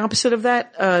 And the opposite of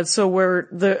that, so where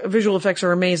the visual effects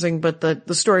are amazing, but the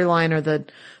storyline or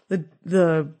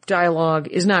the dialogue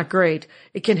is not great,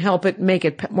 it can help it make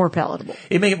it more palatable.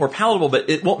 It make it more palatable, but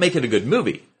it won't make it a good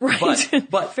movie. Right.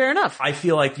 But fair enough. I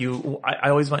feel like I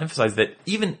always want to emphasize that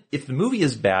even if the movie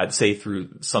is bad, say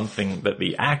through something that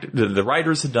the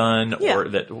writers had done or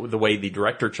that the way the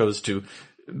director chose to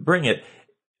bring it,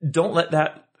 don't let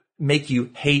that make you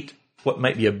hate what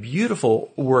might be a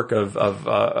beautiful work of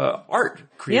art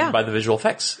created by the visual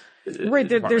effects. Right,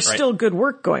 there's still good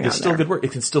work going on. There's still good work.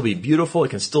 It can still be beautiful. It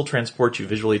can still transport you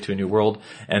visually to a new world.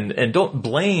 And don't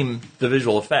blame the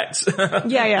visual effects.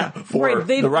 For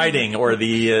the writing or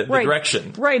the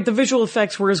direction. Right, the visual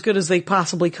effects were as good as they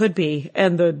possibly could be,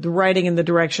 and the writing and the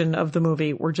direction of the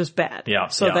movie were just bad.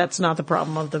 So that's not the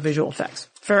problem of the visual effects.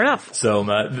 Fair enough. So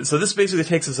this basically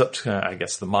takes us up to, I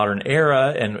guess, the modern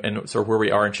era and sort of where we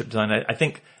are in chip design. I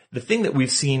think the thing that we've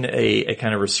seen a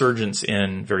kind of resurgence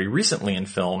in very recently in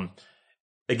film,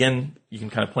 again, you can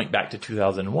kind of point back to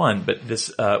 2001, but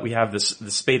we have this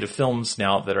spate of films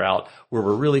now that are out where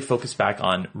we're really focused back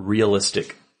on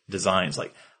realistic designs,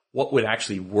 like what would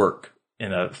actually work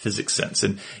in a physics sense.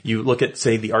 And you look at,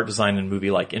 say, the art design in a movie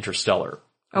like Interstellar,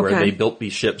 where they built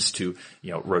these ships to,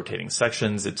 rotating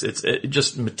sections. It's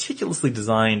just meticulously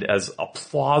designed as a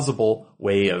plausible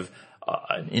way of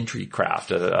an entry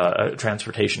craft, a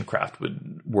transportation craft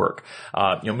would work.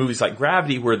 Movies like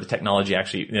Gravity, where the technology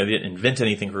actually, they didn't invent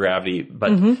anything for gravity,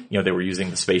 but, they were using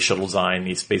the space shuttle design,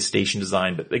 the space station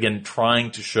design, but again,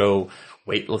 trying to show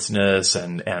weightlessness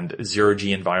and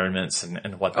zero-G environments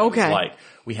and what that was like.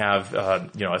 We have,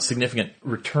 a significant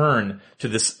return to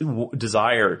this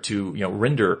desire to,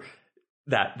 render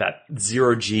that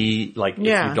zero-G, like if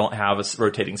you don't have a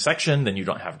rotating section, then you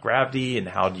don't have gravity, and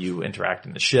how do you interact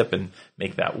in the ship and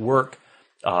make that work?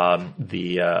 The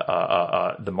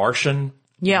Martian,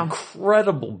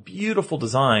 incredible, beautiful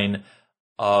design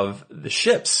of the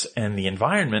ships and the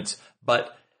environments,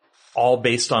 but all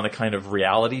based on a kind of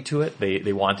reality to it.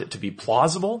 They want it to be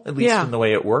plausible, at least in the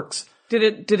way it works.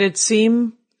 Did it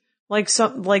seem like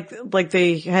like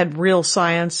they had real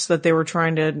science that they were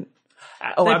trying to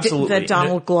absolutely. That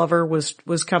Donald Glover was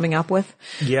coming up with?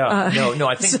 I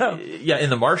think, in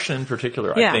The Martian in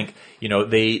particular, I think,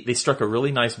 they struck a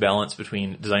really nice balance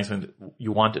between designing something that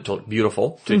you want it to look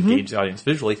beautiful, to engage the audience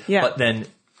visually, but then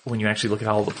when you actually look at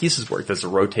how all the pieces work, there's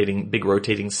a big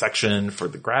rotating section for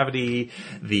the gravity,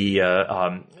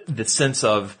 the sense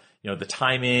of, the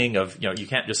timing of, you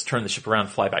can't just turn the ship around and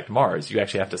fly back to Mars. You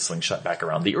actually have to slingshot back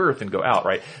around the Earth and go out,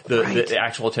 right? The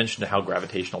actual attention to how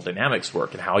gravitational dynamics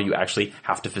work and how you actually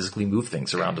have to physically move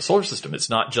things around the solar system.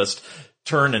 It's not just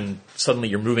turn and suddenly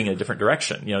you're moving in a different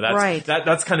direction.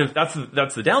 That's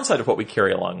the downside of what we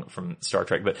carry along from Star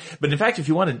Trek. But in fact, if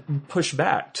you want to push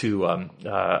back to,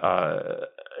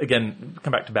 again,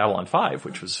 come back to Babylon 5,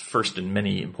 which was first in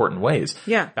many important ways.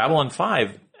 Babylon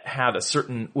 5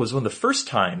 was one of the first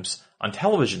times on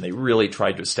television they really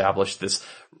tried to establish this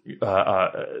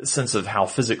sense of how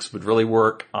physics would really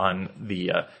work on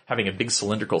the having a big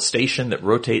cylindrical station that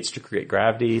rotates to create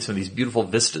gravity. Some of these beautiful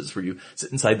vistas where you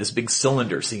sit inside this big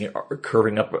cylinder, seeing it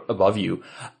curving up above you.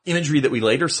 Imagery that we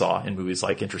later saw in movies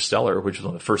like Interstellar, which was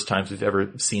one of the first times we've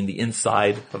ever seen the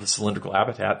inside of a cylindrical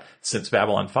habitat since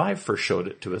Babylon 5 first showed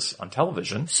it to us on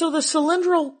television. So the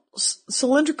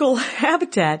cylindrical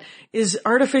habitat is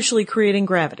artificially creating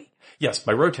gravity. Yes,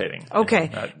 by rotating.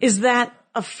 Okay. Is that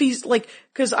a feast,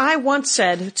 cause I once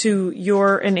said to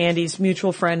your and Andy's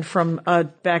mutual friend from,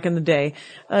 back in the day,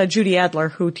 Judy Adler,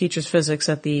 who teaches physics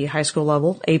at the high school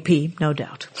level, AP, no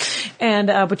doubt. And,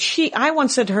 I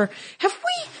once said to her,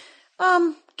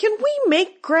 can we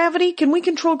make gravity? Can we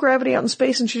control gravity out in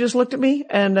space? And she just looked at me,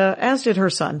 and, as did her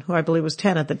son, who I believe was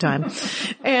 10 at the time.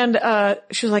 And,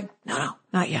 she was like, no,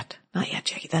 not yet,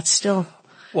 Jackie. That's still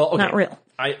not real.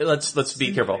 Let's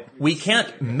be careful. We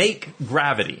can't make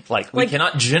gravity. We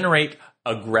cannot generate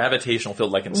a gravitational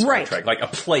field like in Star Trek, like a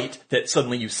plate that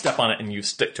suddenly you step on it and you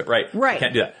stick to it, right? Right. We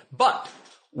can't do that. But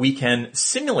we can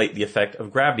simulate the effect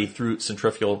of gravity through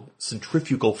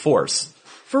centrifugal force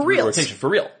For real. Rotation for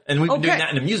real. And we've been doing Okay.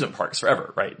 that in amusement parks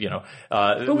forever, right? You know,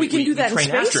 But we can do that in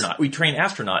space? We train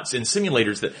astronauts in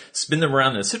simulators that spin them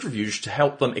around in a centrifuge to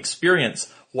help them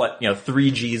experience what,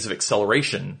 3 Gs of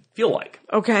acceleration feel like.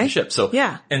 Okay. On the ship. So,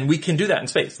 Yeah. and we can do that in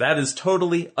space. That is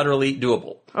totally, utterly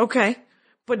doable. Okay.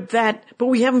 But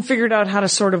we haven't figured out how to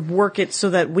sort of work it so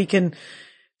that we can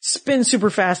spin super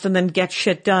fast and then get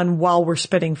shit done while we're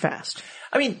spinning fast.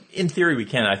 I mean, in theory we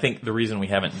can. I think the reason we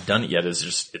haven't done it yet is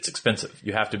just it's expensive.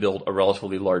 You have to build a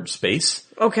relatively large space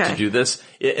to do this.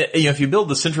 If you build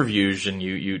the centrifuge and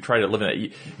you try to live in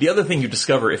it, the other thing you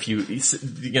discover if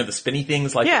the spinny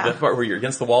things like the part where you're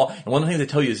against the wall, and one of the things they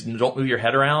tell you is don't move your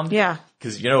head around. Yeah.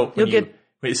 Because,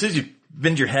 as soon as you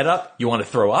bend your head up, you want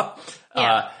to throw up.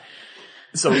 Yeah.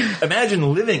 So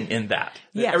imagine living in that.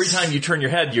 Yes. Every time you turn your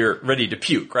head, you're ready to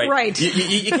puke, right? Right.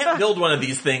 You can't build one of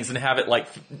these things and have it like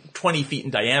 20 feet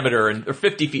in diameter or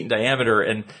 50 feet in diameter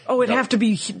and. Oh, it'd have to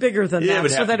be bigger than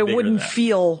that so that it wouldn't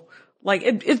feel like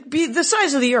it'd be the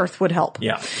size of the Earth would help.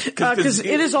 Yeah. Because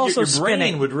it is also your spinning.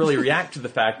 brain would really react to the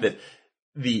fact that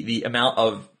the amount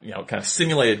of, kind of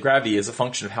simulated gravity is a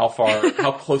function of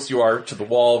how close you are to the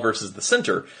wall versus the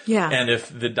center. Yeah. And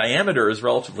if the diameter is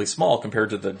relatively small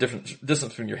compared to the different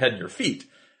distance between your head and your feet,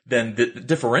 then the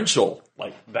differential,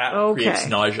 like that creates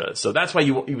nausea. So that's why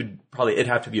you would probably, it'd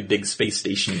have to be a big space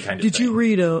station kind of thing. Did you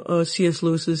read C.S.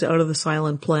 Lewis's Out of the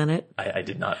Silent Planet? I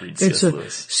did not read C.S.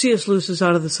 Lewis. C.S. Lewis's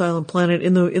Out of the Silent Planet.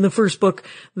 In the first book,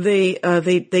 they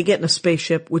get in a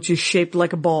spaceship, which is shaped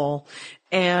like a ball,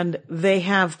 and they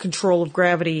have control of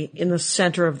gravity in the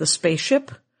center of the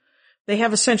spaceship. They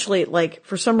have essentially, like,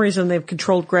 for some reason they've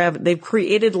controlled gravity. They've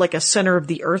created like a center of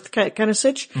the earth kind of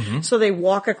sitch. Mm-hmm. So they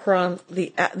walk across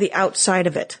the outside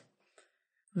of it.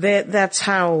 That's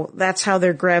how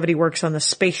their gravity works on the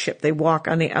spaceship. They walk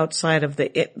on the outside of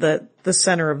the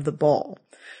center of the ball.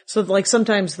 So like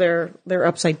sometimes they're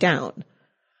upside down.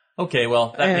 Okay,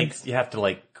 well that makes you have to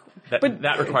like.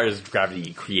 That requires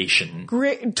gravity creation.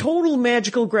 Total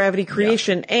magical gravity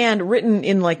creation, and written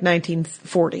in like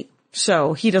 1940.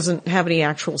 So he doesn't have any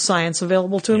actual science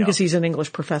available to him because he's an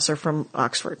English professor from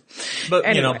Oxford. But,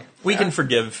 anyway, we can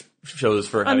forgive shows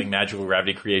for having magical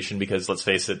gravity creation because, let's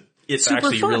face it, it's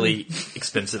actually fun. really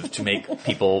expensive to make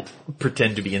people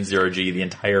pretend to be in zero G the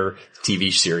entire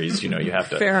TV series. You have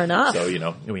to. Fair enough. So,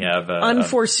 we have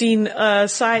unforeseen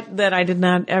side that I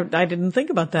didn't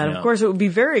think about that. Yeah. Of course, it would be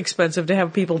very expensive to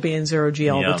have people be in zero G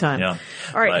all the time. Yeah.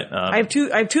 All right. But, I have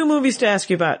two movies to ask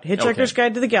you about. Hitchhiker's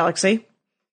Guide to the Galaxy.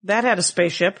 That had a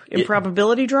spaceship.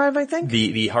 Improbability Drive, I think?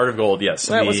 The Heart of Gold, yes.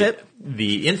 That was it.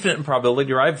 The Infinite Improbability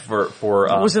Drive for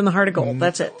was in the Heart of Gold.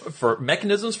 That's it. For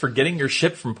mechanisms for getting your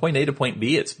ship from point A to point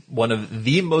B, it's one of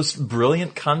the most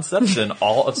brilliant concepts in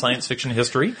all of science fiction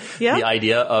history. Yeah. The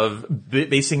idea of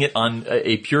basing it on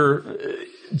a pure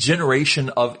generation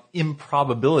of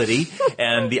improbability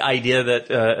and the idea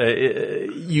that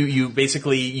you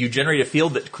basically generate a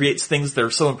field that creates things that are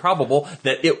so improbable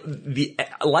that the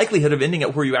likelihood of ending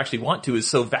up where you actually want to is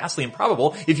so vastly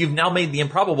improbable. If you've now made the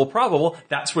improbable probable,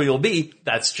 that's where you'll be.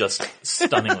 That's just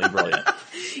stunningly brilliant.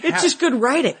 It's just good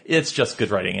writing. It's just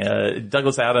good writing.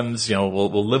 Douglas Adams,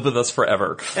 will live with us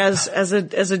forever as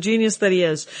a genius that he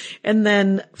is. And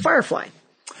then Firefly.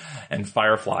 And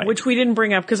Firefly. Which we didn't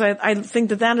bring up because I think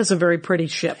that is a very pretty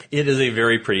ship. It is a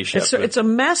very pretty ship. It's a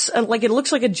mess. Like it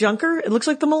looks like a junker. It looks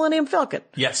like the Millennium Falcon.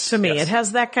 Yes. To me. Yes. It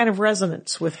has that kind of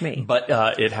resonance with me. But,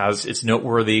 it's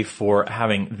noteworthy for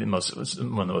having one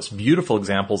of the most beautiful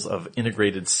examples of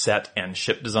integrated set and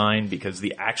ship design because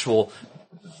the actual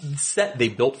set they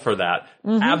built for that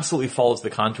absolutely follows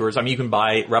the contours. I mean, you can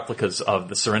buy replicas of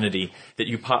the Serenity that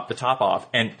you pop the top off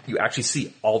and you actually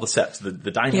see all the sets, the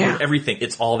dining room, everything.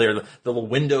 It's all there. The little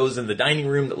windows in the dining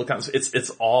room that look out. It's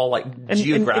all like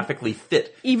geographically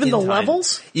fit. Even the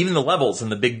levels? Even the levels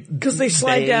and the big because they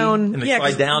slide down. And they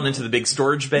slide down into the big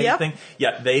storage bay thing.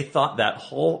 Yeah, they thought that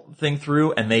whole thing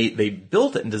through and they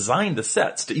built it and designed the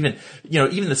sets to even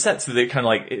the sets that they kind of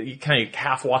like, you kind of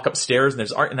half walk upstairs and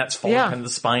there's art and that's following kind of the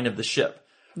spine of the ship.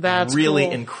 That's really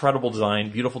cool. Incredible design,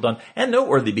 beautiful done, and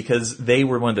noteworthy because they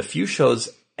were one of the few shows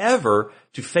ever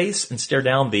to face and stare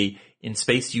down in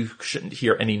space you shouldn't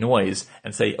hear any noise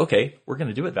and say, okay, we're going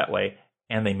to do it that way,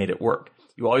 and they made it work.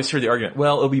 You always hear the argument,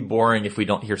 well, it'll be boring if we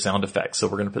don't hear sound effects, so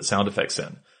we're going to put sound effects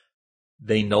in.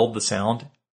 They nulled the sound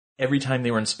every time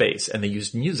they were in space, and they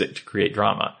used music to create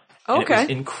drama. Okay. And it was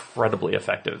incredibly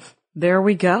effective. There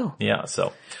we go. Yeah,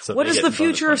 so what is the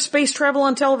future of space travel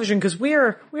on television? Because we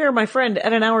are, my friend,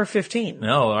 at an hour 15.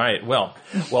 No, all right. Well,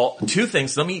 two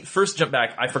things. Let me first jump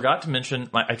back. I forgot to mention,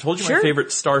 I told you my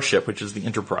favorite starship, which is the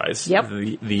Enterprise. Yep.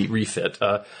 The refit.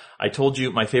 I told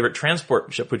you my favorite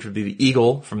transport ship, which would be the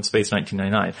Eagle from Space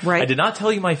 1999. Right. I did not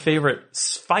tell you my favorite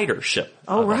fighter ship.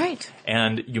 Oh, right.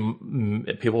 And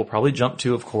people will probably jump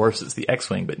to, of course, it's the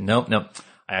X-Wing, but no.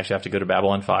 I actually have to go to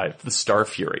Babylon 5, the Star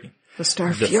Fury. The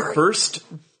Star Fury.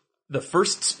 The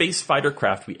first space fighter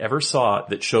craft we ever saw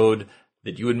that showed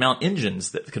that you would mount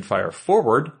engines that could fire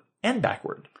forward and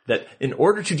backward. That in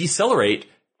order to decelerate,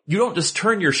 you don't just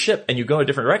turn your ship and you go in a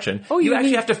different direction. Oh, you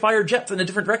actually have to fire jets in a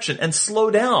different direction and slow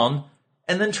down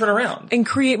and then turn around. And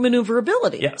create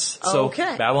maneuverability. Yes. So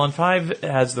Babylon 5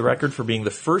 has the record for being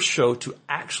the first show to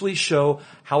actually show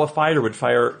how a fighter would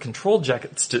fire control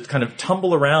jets to kind of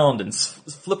tumble around and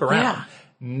flip around. Yeah.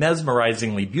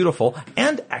 Mesmerizingly beautiful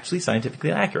and actually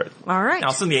scientifically accurate. All right.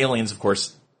 Now, some of the aliens, of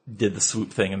course, did the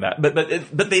swoop thing and that, but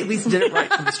they at least did it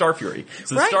right for the Star Fury.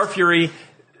 So the Star Fury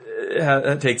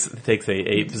takes a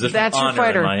position That's of your honor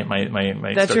fighter. in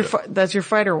my That's your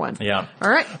fighter one. Yeah.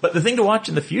 All right. But the thing to watch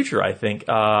in the future, I think,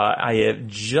 I have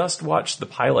just watched the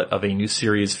pilot of a new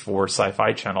series for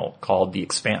Sci-Fi Channel called The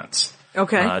Expanse.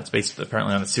 Okay. It's based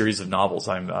apparently on a series of novels.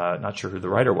 I'm not sure who the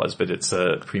writer was, but it's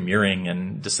premiering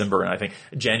in December, and I think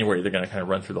January they're going to kind of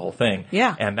run through the whole thing.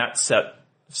 Yeah. And that's set,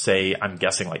 say, I'm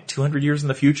guessing like 200 years in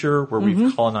the future, where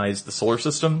we've colonized the solar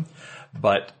system.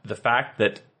 But the fact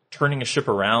that turning a ship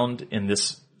around in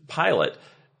this pilot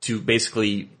to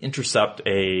basically intercept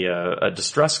a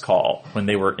distress call when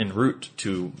they were en route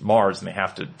to Mars and they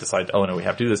have to decide, oh no, we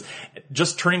have to do this.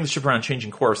 Just turning the ship around,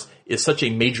 changing course is such a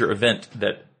major event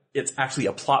that it's actually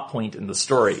a plot point in the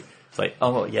story. It's like,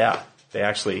 oh yeah, they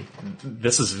actually,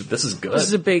 this is good. This is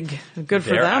good for them.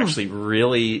 They're actually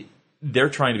really, they're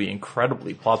trying to be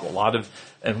incredibly plausible. A lot of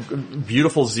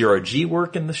beautiful zero-G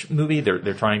work in the movie.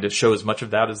 They're trying to show as much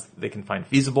of that as they can find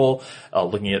feasible,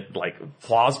 looking at like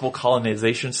plausible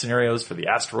colonization scenarios for the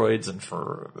asteroids and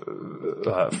for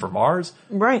Mars.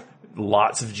 Right.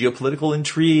 Lots of geopolitical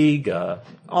intrigue,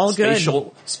 all good.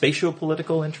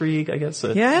 Spatio-political intrigue, I guess.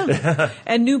 Yeah.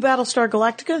 And new Battlestar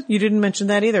Galactica? You didn't mention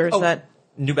that either. Is that?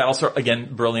 New Battlestar,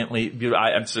 again, brilliantly beautiful.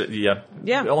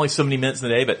 Yeah. Only so many minutes in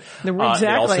the day, but exactly.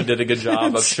 they also did a good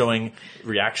job of showing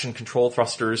reaction control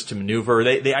thrusters to maneuver.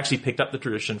 They actually picked up the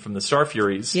tradition from the Star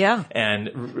Furies. Yeah.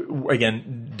 And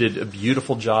again, did a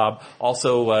beautiful job.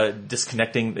 Also,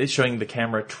 disconnecting, showing the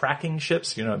camera tracking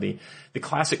ships. You know, the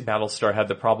classic Battlestar had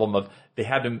the problem of they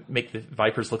had to make the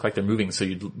Vipers look like they're moving, so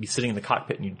you'd be sitting in the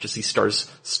cockpit and you'd just see stars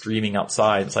streaming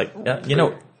outside. It's like,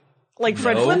 like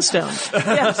Fred Flintstone.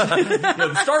 Yes.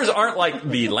 The stars aren't like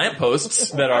the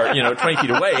lampposts that are, 20 feet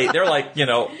away. They're like,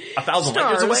 1,000 light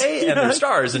years away and they're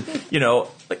stars. And,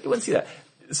 like you wouldn't see that.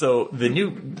 So the new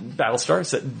Battlestar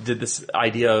did this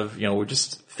idea of, we're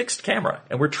just fixed camera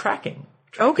and we're tracking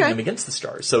them against the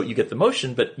stars. So you get the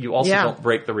motion, but you also don't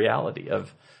break the reality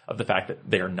of the fact that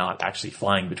they are not actually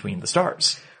flying between the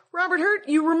stars. Robert Hurt,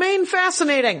 you remain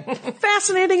fascinating.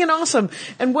 Fascinating and awesome.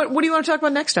 And what do you want to talk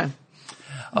about next time?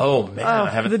 Oh man, I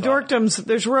haven't. The dorkdoms,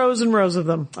 there's rows and rows of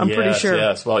them. I'm pretty sure.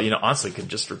 Yes. Well, honestly, could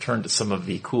just return to some of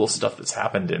the cool stuff that's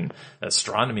happened in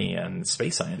astronomy and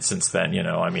space science since then.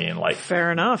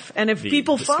 Fair enough. And if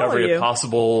people follow discovery you, of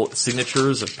possible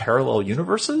signatures of parallel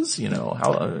universes.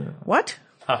 How what?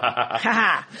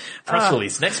 Press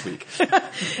release next week,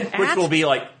 which will be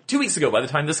like 2 weeks ago by the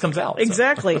time this comes out. So.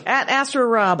 Exactly. At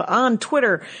AstroRob on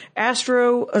Twitter.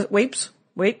 Astronomy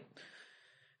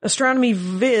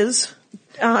Viz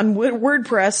on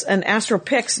WordPress and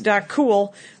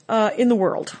astropix.cool in the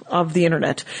world of the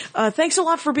internet. Thanks a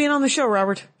lot for being on the show,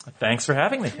 Robert. Thanks for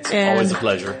having me. It's always a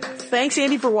pleasure. Thanks,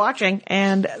 Andy, for watching.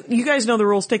 And you guys know the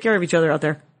rules. Take care of each other out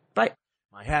there. Bye.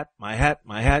 My hat, my hat,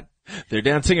 my hat. They're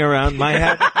dancing around my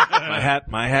hat. My hat,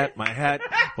 my hat, my hat.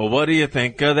 Well, what do you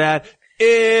think of that?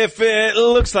 If it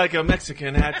looks like a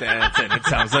Mexican hat dance and it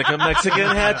sounds like a Mexican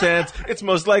hat dance, it's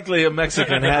most likely a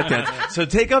Mexican hat dance. So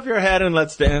take off your hat and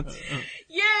let's dance.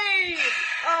 Yay!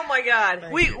 Oh my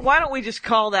God. Why don't we just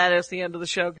call that as the end of the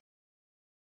show?